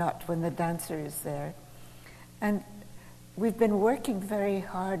why not when the dancer is there? And we've been working very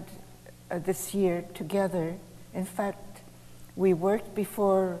hard this year together. In fact, we worked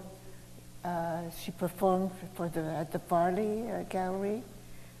before she performed at the Varley Gallery,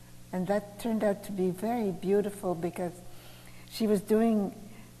 and that turned out to be very beautiful, because she was doing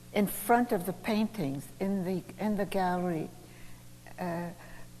in front of the paintings in the gallery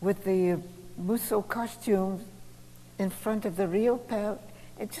with the Musso costumes in front of the real Pell.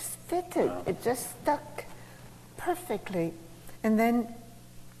 It just fitted. Wow. It just stuck perfectly. And then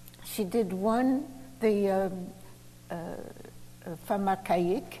she did the Femme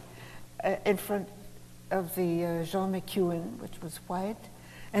archaïque in front of the Jean McEwen, which was white,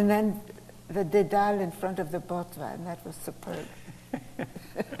 and then the Dédale in front of the Botvan. That was superb.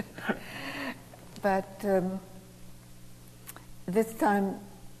 But this time,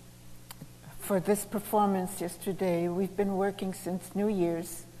 for this performance yesterday, we've been working since New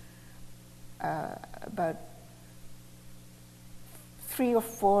Year's, about 3 or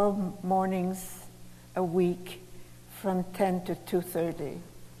 4 mornings a week from 10 to 2:30.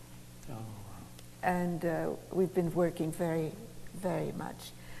 Oh, wow. And we've been working very, very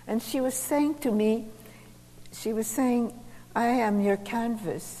much. And she was saying to me, I am your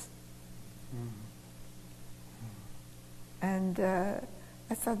canvas. And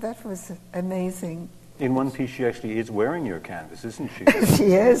I thought that was amazing. In one piece, she actually is wearing your canvas, isn't she?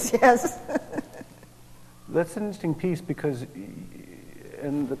 She is, yes. That's an interesting piece, because,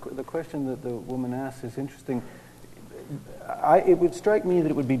 and the question that the woman asked is interesting. It would strike me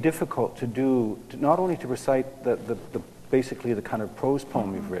that it would be difficult not only to recite basically the kind of prose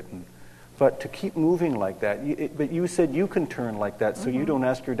poem you've written, but to keep moving like that. But you said you can turn like that, so you don't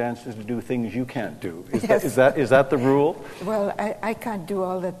ask your dancers to do things you can't do. Is that the rule? Well, I can't do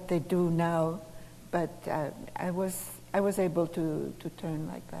all that they do now, but I was able to turn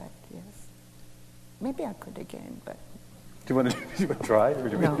like that. Yes, maybe I could again, but. Do you want to try? Or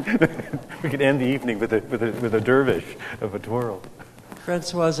No. We could end the evening with a dervish of a twirl.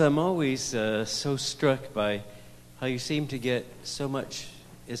 Françoise, I'm always so struck by how you seem to get so much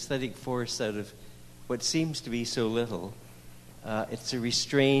aesthetic force out of what seems to be so little. It's a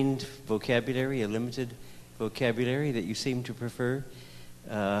restrained vocabulary, a limited vocabulary that you seem to prefer.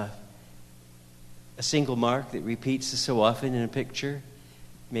 A single mark that repeats so often in a picture,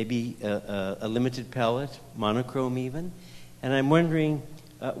 maybe a limited palette, monochrome even. And I'm wondering,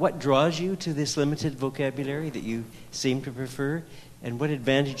 what draws you to this limited vocabulary that you seem to prefer, and what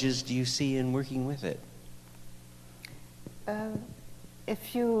advantages do you see in working with it?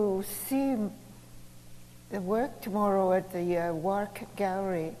 If you see the work tomorrow at the Wark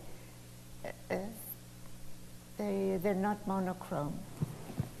Gallery, they're not monochrome.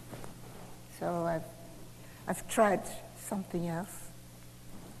 So I've tried something else.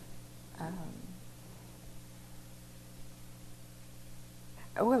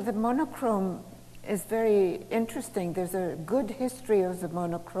 Well, the monochrome is very interesting. There's a good history of the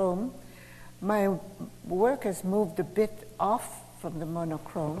monochrome. My work has moved a bit off from the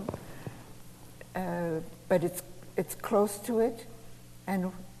monochrome, but it's close to it.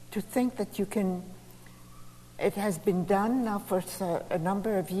 And to think that it has been done now for a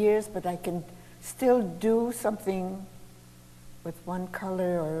number of years, but I can still do something with one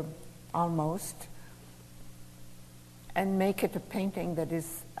color or almost, and make it a painting that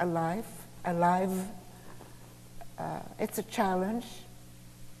is alive. It's a challenge,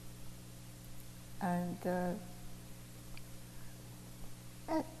 and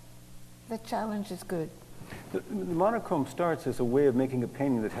the challenge is good. The monochrome starts as a way of making a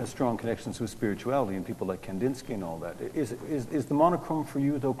painting that has strong connections with spirituality and people like Kandinsky and all that. Is the monochrome for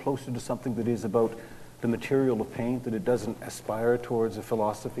you, though, closer to something that is about the material of paint, that it doesn't aspire towards a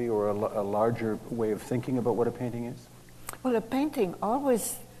philosophy or a larger way of thinking about what a painting is? Well, a painting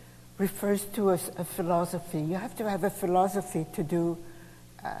always refers to a philosophy. You have to have a philosophy to do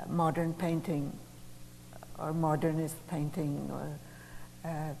modern painting or modernist painting, or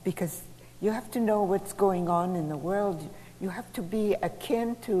because you have to know what's going on in the world. You have to be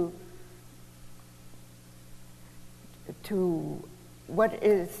akin to what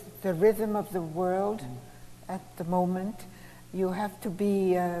is the rhythm of the world at the moment. You have to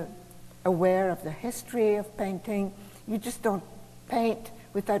be aware of the history of painting. You just don't paint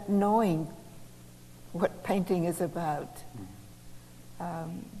without knowing what painting is about.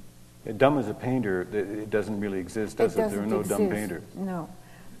 Dumb as a painter, it doesn't really exist, does it? There are no dumb painters. No.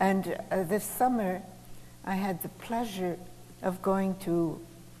 And this summer, I had the pleasure of going to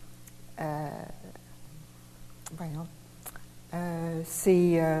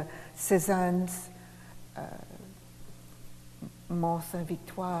see Cézanne's Mont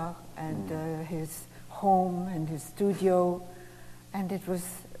Saint-Victoire and his home and his studio, and it was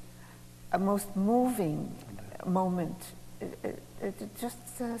a most moving moment. It just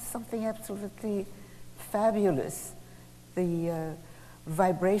something absolutely fabulous. The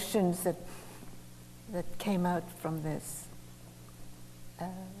vibrations that came out from this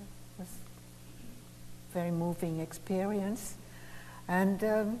was a very moving experience, and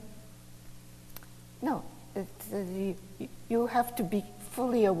you have to be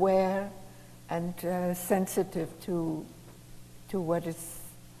fully aware and sensitive to what is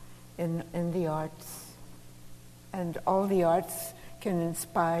in the arts. And all the arts can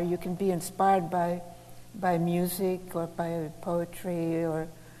inspire. You can be inspired by music or by poetry or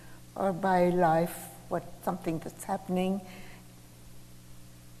by life, something that's happening.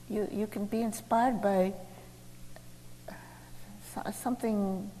 You can be inspired by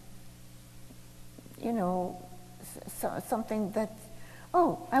something, something that,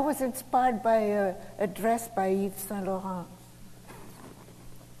 I was inspired by a dress by Yves Saint Laurent.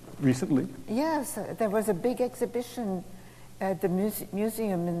 Recently? Yes, there was a big exhibition at the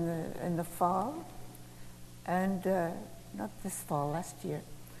museum in the fall, and not this fall, last year.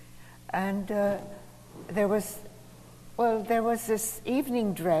 And there was this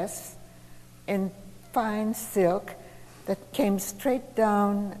evening dress in fine silk that came straight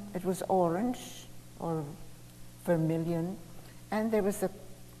down. It was orange or vermilion, and there was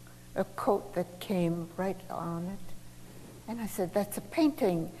a coat that came right on it. And I said, that's a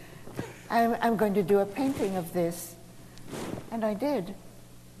painting. I'm going to do a painting of this. And I did.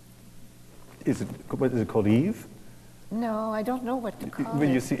 Is it called Eve? No, I don't know what to call when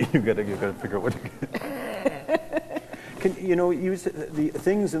it. You see, you gotta figure out what to the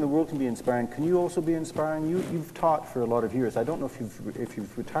things in the world can be inspiring. Can you also be inspiring? You've taught for a lot of years. I don't know if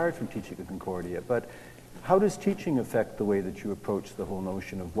you've retired from teaching at Concordia, but how does teaching affect the way that you approach the whole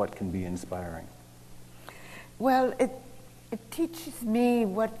notion of what can be inspiring? Well, it teaches me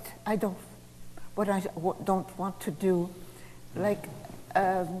what I don't want to do. Like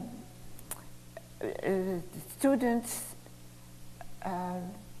students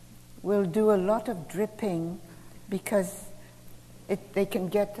will do a lot of dripping because they can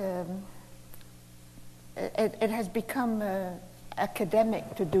get. It has become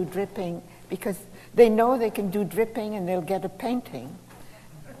academic to do dripping because they know they can do dripping and they'll get a painting.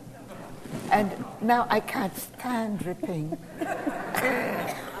 And now I can't stand dripping.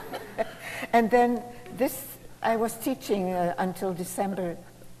 And then I was teaching until December,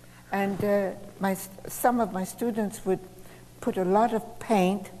 and some of my students would put a lot of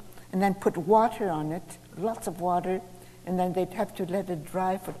paint and then put water on it, lots of water, and then they'd have to let it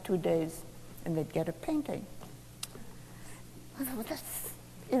dry for 2 days, and they'd get a painting. That's,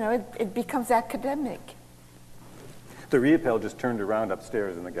 it becomes academic. The Riopelle just turned around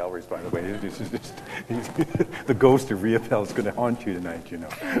upstairs in the galleries, by the way. The ghost of Riopelle is going to haunt you tonight,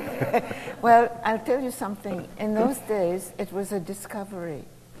 Well, I'll tell you something. In those days, it was a discovery.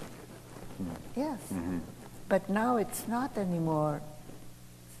 Yes. Mm-hmm. But now it's not anymore.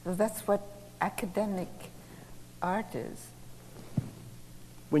 So that's what academic art is.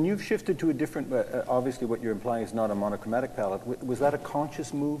 When you've shifted to a different, obviously what you're implying is not a monochromatic palette, was that a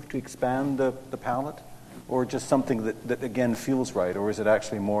conscious move to expand the palette? Or just something that again feels right? Or is it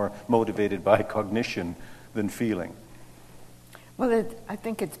actually more motivated by cognition than feeling? Well, I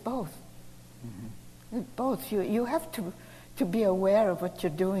think it's both. Mm-hmm. It's both. You have to be aware of what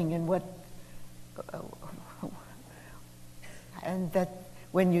you're doing and and that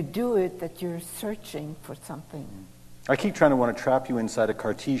when you do it, that you're searching for something. I keep trying to want to trap you inside a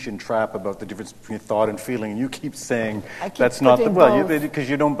Cartesian trap about the difference between thought and feeling, and you keep saying that's not because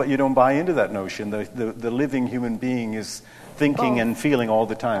you don't buy into that notion. The living human being is thinking and feeling all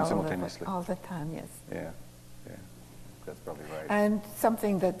the time simultaneously. All the time, yes. Yeah, that's probably right. And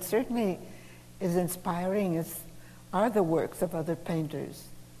something that certainly is inspiring are the works of other painters.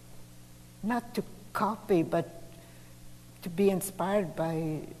 Not to copy, but to be inspired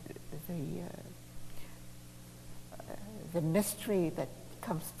by the mystery that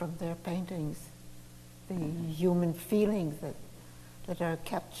comes from their paintings, the human feelings that are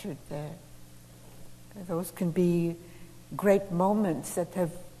captured there. Those can be great moments that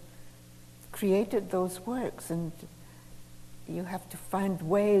have created those works, and you have to find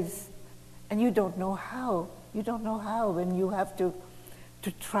ways, and you don't know how, and you have to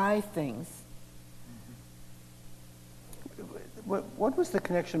try things. What was the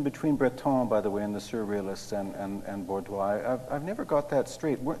connection between Breton, by the way, and the Surrealists and Bordeaux? I've never got that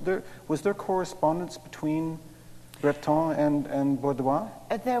straight. Was there correspondence between Breton and Baudoin?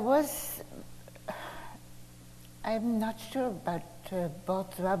 There was, I'm not sure about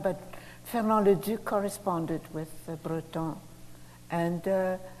Baudoin, but Fernand Leduc corresponded with Breton. And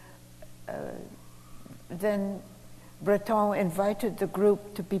then Breton invited the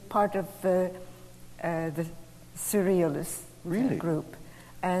group to be part of the Surrealist group.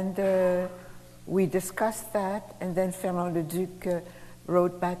 And we discussed that, and then Fernand Leduc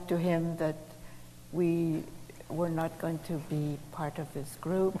wrote back to him that we were not going to be part of his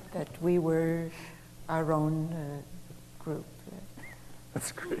group, that we were our own group.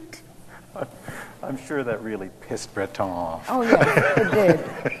 That's great. I'm sure that really pissed Breton off. Oh, yes, it did.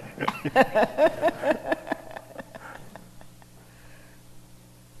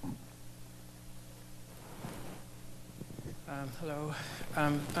 Hello.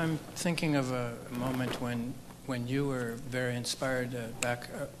 I'm thinking of a moment when you were very inspired back,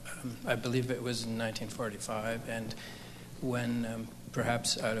 I believe it was in 1945, and when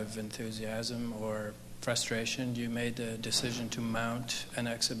perhaps out of enthusiasm or frustration, you made the decision to mount an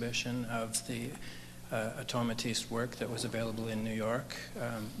exhibition of the Automatiste work that was available in New York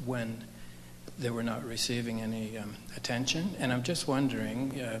when they were not receiving any attention. And I'm just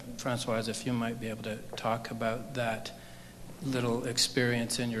wondering, Françoise, if you might be able to talk about that little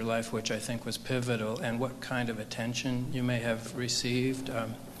experience in your life, which I think was pivotal, and what kind of attention you may have received.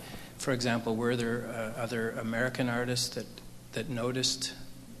 For example, were there other American artists that noticed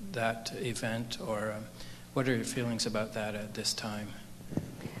that event, or what are your feelings about that at this time?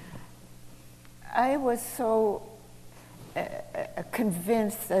 I was so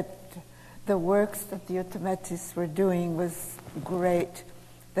convinced that the works that the Automatistes were doing was great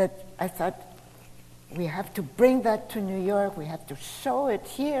that I thought, we have to bring that to New York, we have to show it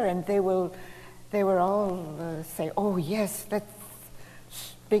here, and they were all say, oh yes, let's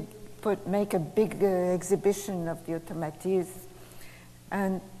make a big exhibition of the Automatistes.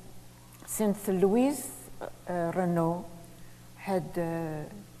 And since Louise Renaud had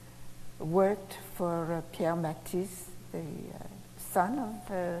worked for Pierre Matisse, the son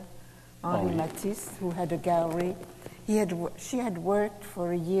of Henri Matisse, who had a gallery, she had worked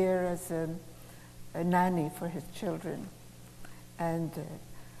for a year as a nanny for his children, and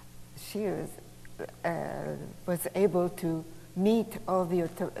she was able to meet all the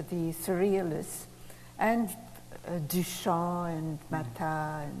surrealists and Duchamp and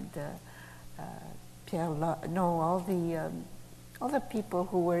Matat and all the people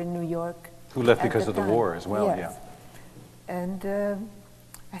who were in New York, who left because of the war as well. Yes. Yeah. And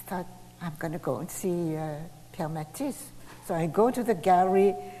I thought, I'm going to go and see Pierre Matisse. So I go to the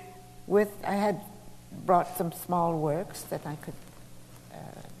gallery I had brought some small works that I could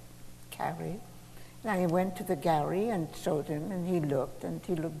carry. And I went to the gallery and showed him, and he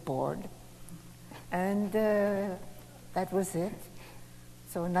looked bored. And that was it.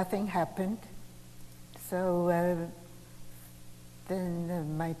 So nothing happened. So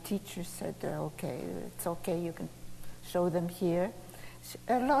then my teacher said, okay, it's okay, you can show them here.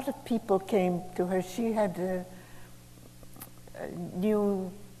 A lot of people came to her. She had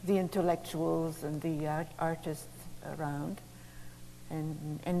knew the intellectuals and the artists around.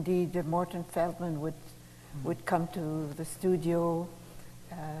 And indeed, Morton Feldman would come to the studio.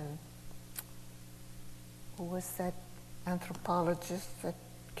 Who was that anthropologist that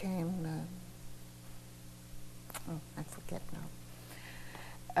came? I forget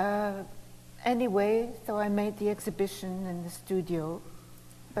now. Anyway, so I made the exhibition in the studio,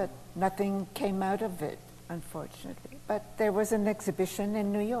 but nothing came out of it, unfortunately. But there was an exhibition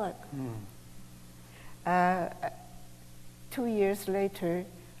in New York. 2 years later,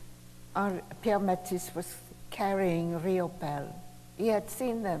 Pierre Matisse was carrying Riopelle. He had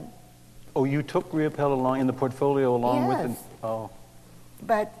seen them. Oh, you took Riopelle along in the portfolio along with him? Oh.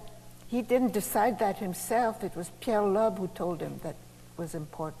 But he didn't decide that himself. It was Pierre Loeb who told him that was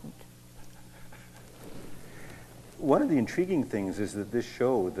important. One of the intriguing things is that this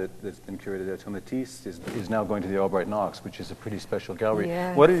show that's been curated at Automatistes is now going to the Albright Knox, which is a pretty special gallery.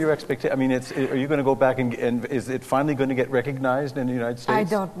 Yes. What are your expectations? I mean, are you going to go back and is it finally going to get recognized in the United States? I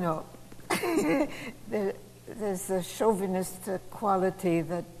don't know. There's a chauvinist quality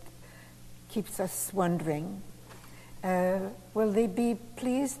that keeps us wondering. Will they be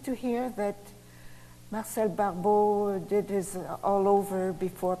pleased to hear that Marcel Barbeau did his all over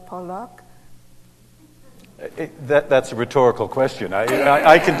before Pollock? That's a rhetorical question.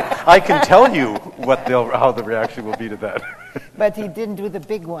 I can tell you how the reaction will be to that. But he didn't do the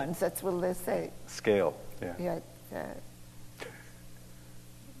big ones. That's what they say. Scale, yeah. Yeah.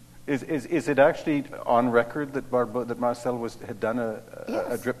 Is it actually on record that Marcel had done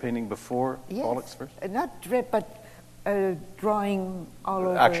a drip painting before Pollock's first? Not drip, but drawing all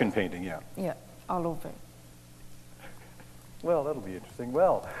over. Action painting, yeah. Yeah, all over. Well, that'll be interesting.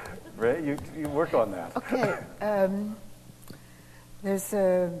 Well, Ray, you work on that. Okay. There's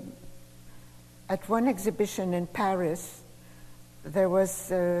at one exhibition in Paris, there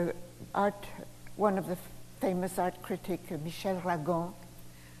was one of the famous art critic, Michel Ragon,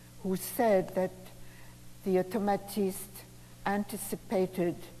 who said that the automatistes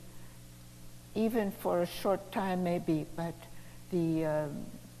anticipated, even for a short time maybe, but the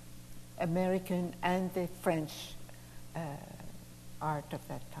American and the French art of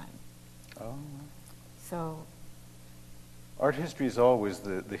that time. Oh. So art history is always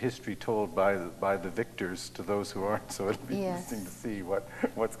the history told by the victors to those who aren't, so it'll be interesting to see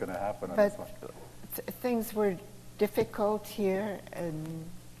what's going to happen on this one. Things were difficult here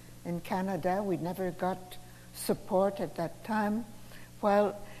in Canada. We never got support at that time.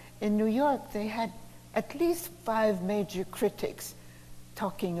 While in New York, they had at least 5 major critics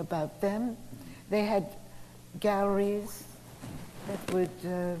talking about them. They had galleries that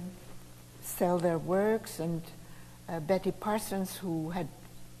would sell their works, and Betty Parsons, who had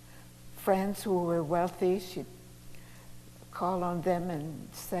friends who were wealthy, she'd call on them and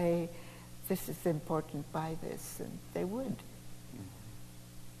say, "This is important, buy this," and they would,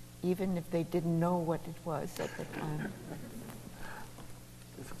 even if they didn't know what it was at the time.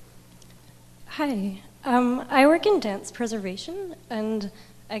 Hi, I work in dance preservation, and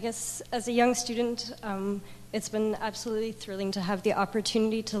I guess as a young student, it's been absolutely thrilling to have the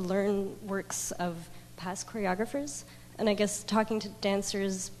opportunity to learn works of past choreographers. And I guess talking to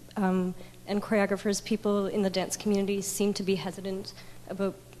dancers and choreographers, people in the dance community seem to be hesitant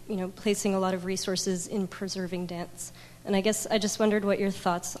about, placing a lot of resources in preserving dance. And I guess I just wondered what your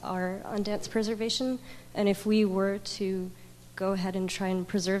thoughts are on dance preservation, and if we were to go ahead and try and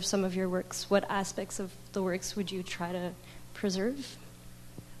preserve some of your works, what aspects of the works would you try to preserve?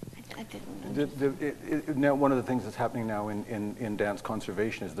 I didn't know. Now, one of the things that's happening now in dance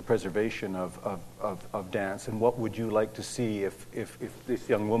conservation is the preservation of dance. And what would you like to see if this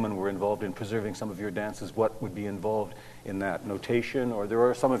young woman were involved in preserving some of your dances? What would be involved in that notation? Or there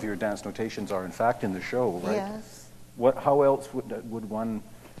are some of your dance notations are in fact in the show, right? Yes. How else would one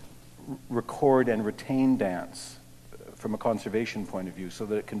record and retain dance from a conservation point of view so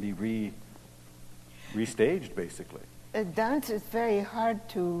that it can be restaged, basically? Dance is very hard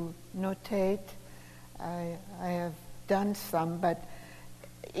to notate. I have done some, but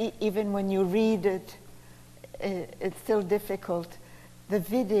even when you read it, it's still difficult. The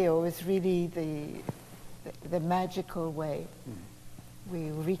video is really the magical way.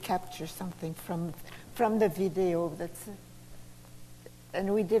 We recapture something from the video.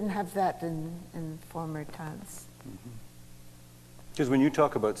 And we didn't have that in former times. Because when you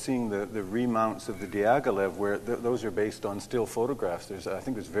talk about seeing the remounts of the Diaghilev, where those are based on still photographs, I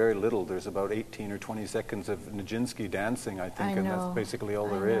think there's very little. There's about 18 or 20 seconds of Nijinsky dancing, I think, and that's basically all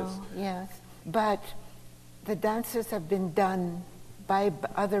there is. Yes, but the dances have been done by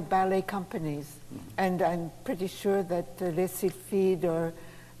other ballet companies, and I'm pretty sure that Les Sylphides or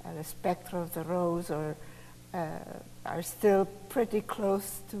Le Spectre of the Rose are still pretty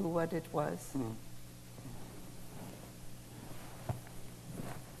close to what it was.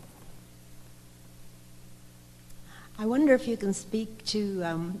 I wonder if you can speak to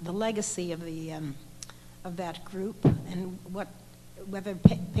the legacy of that group, and whether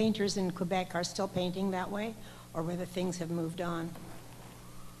painters in Quebec are still painting that way, or whether things have moved on.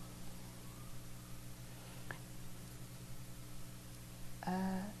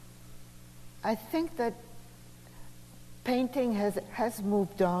 I think that painting has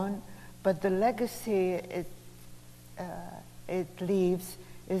moved on, but the legacy it leaves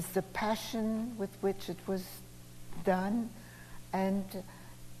is the passion with which it was done, and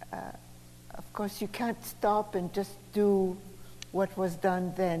of course you can't stop and just do what was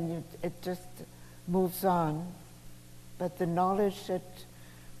done then. It just moves on, but the knowledge that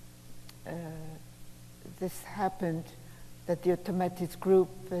this happened, that the Automatis group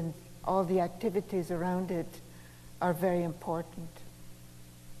and all the activities around it are very important.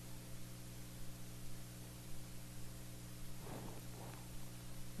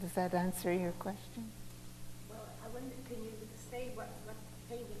 Does that answer your question? Can you say what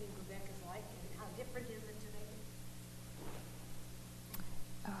painting in Quebec is like, and how different is it today?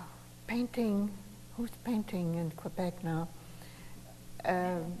 Painting, who's painting in Quebec now?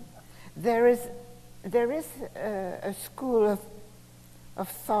 There is a school of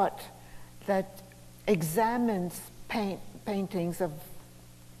thought that examines paintings of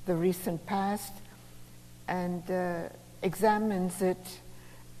the recent past and examines it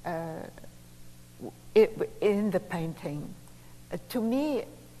in the painting. To me,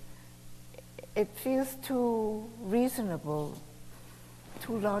 it feels too reasonable,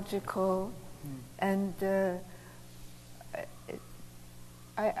 too logical, and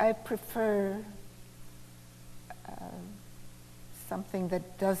I prefer something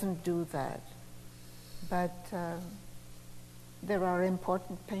that doesn't do that. But there are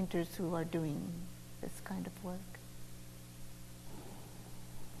important painters who are doing this kind of work.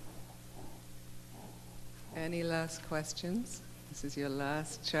 Any last questions? This is your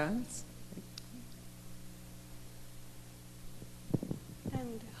last chance.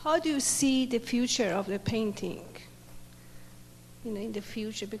 And how do you see the future of the painting? In the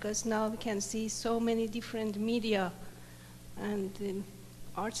future, because now we can see so many different media and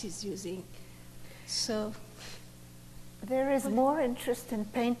art is using. So there is more interest in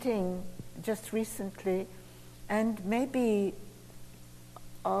painting just recently, and maybe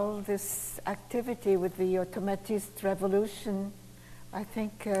all this activity with the automatist revolution, I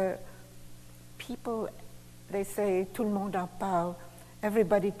think people, they say, tout le monde en parle,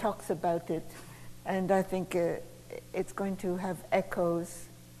 everybody talks about it, and I think it's going to have echoes.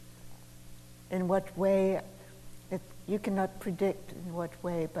 In what way, you cannot predict in what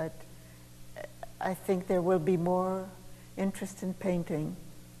way, but I think there will be more interest in painting.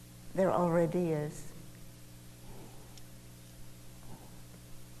 There already is.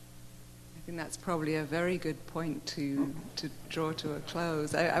 I think that's probably a very good point to draw to a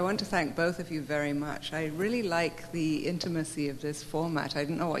close. I want to thank both of you very much. I really like the intimacy of this format. I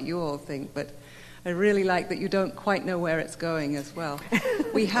don't know what you all think, but I really like that you don't quite know where it's going as well.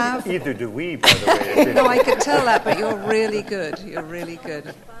 We have... Either do we, by the way. No, I could tell that, but you're really good. You're really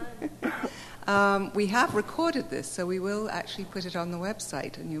good. We have recorded this, so we will actually put it on the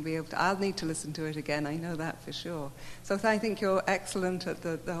website, and you'll be able to... I'll need to listen to it again, I know that for sure. So I think you're excellent at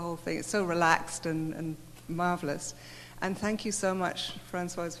the whole thing. It's so relaxed and marvelous. And thank you so much,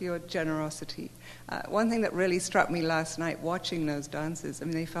 Françoise, for your generosity. One thing that really struck me last night watching those dances, I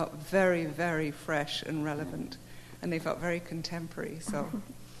mean, they felt very, very fresh and relevant, and they felt very contemporary. So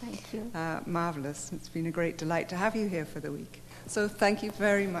thank you. Marvelous. It's been a great delight to have you here for the week. So thank you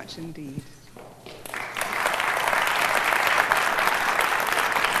very much indeed.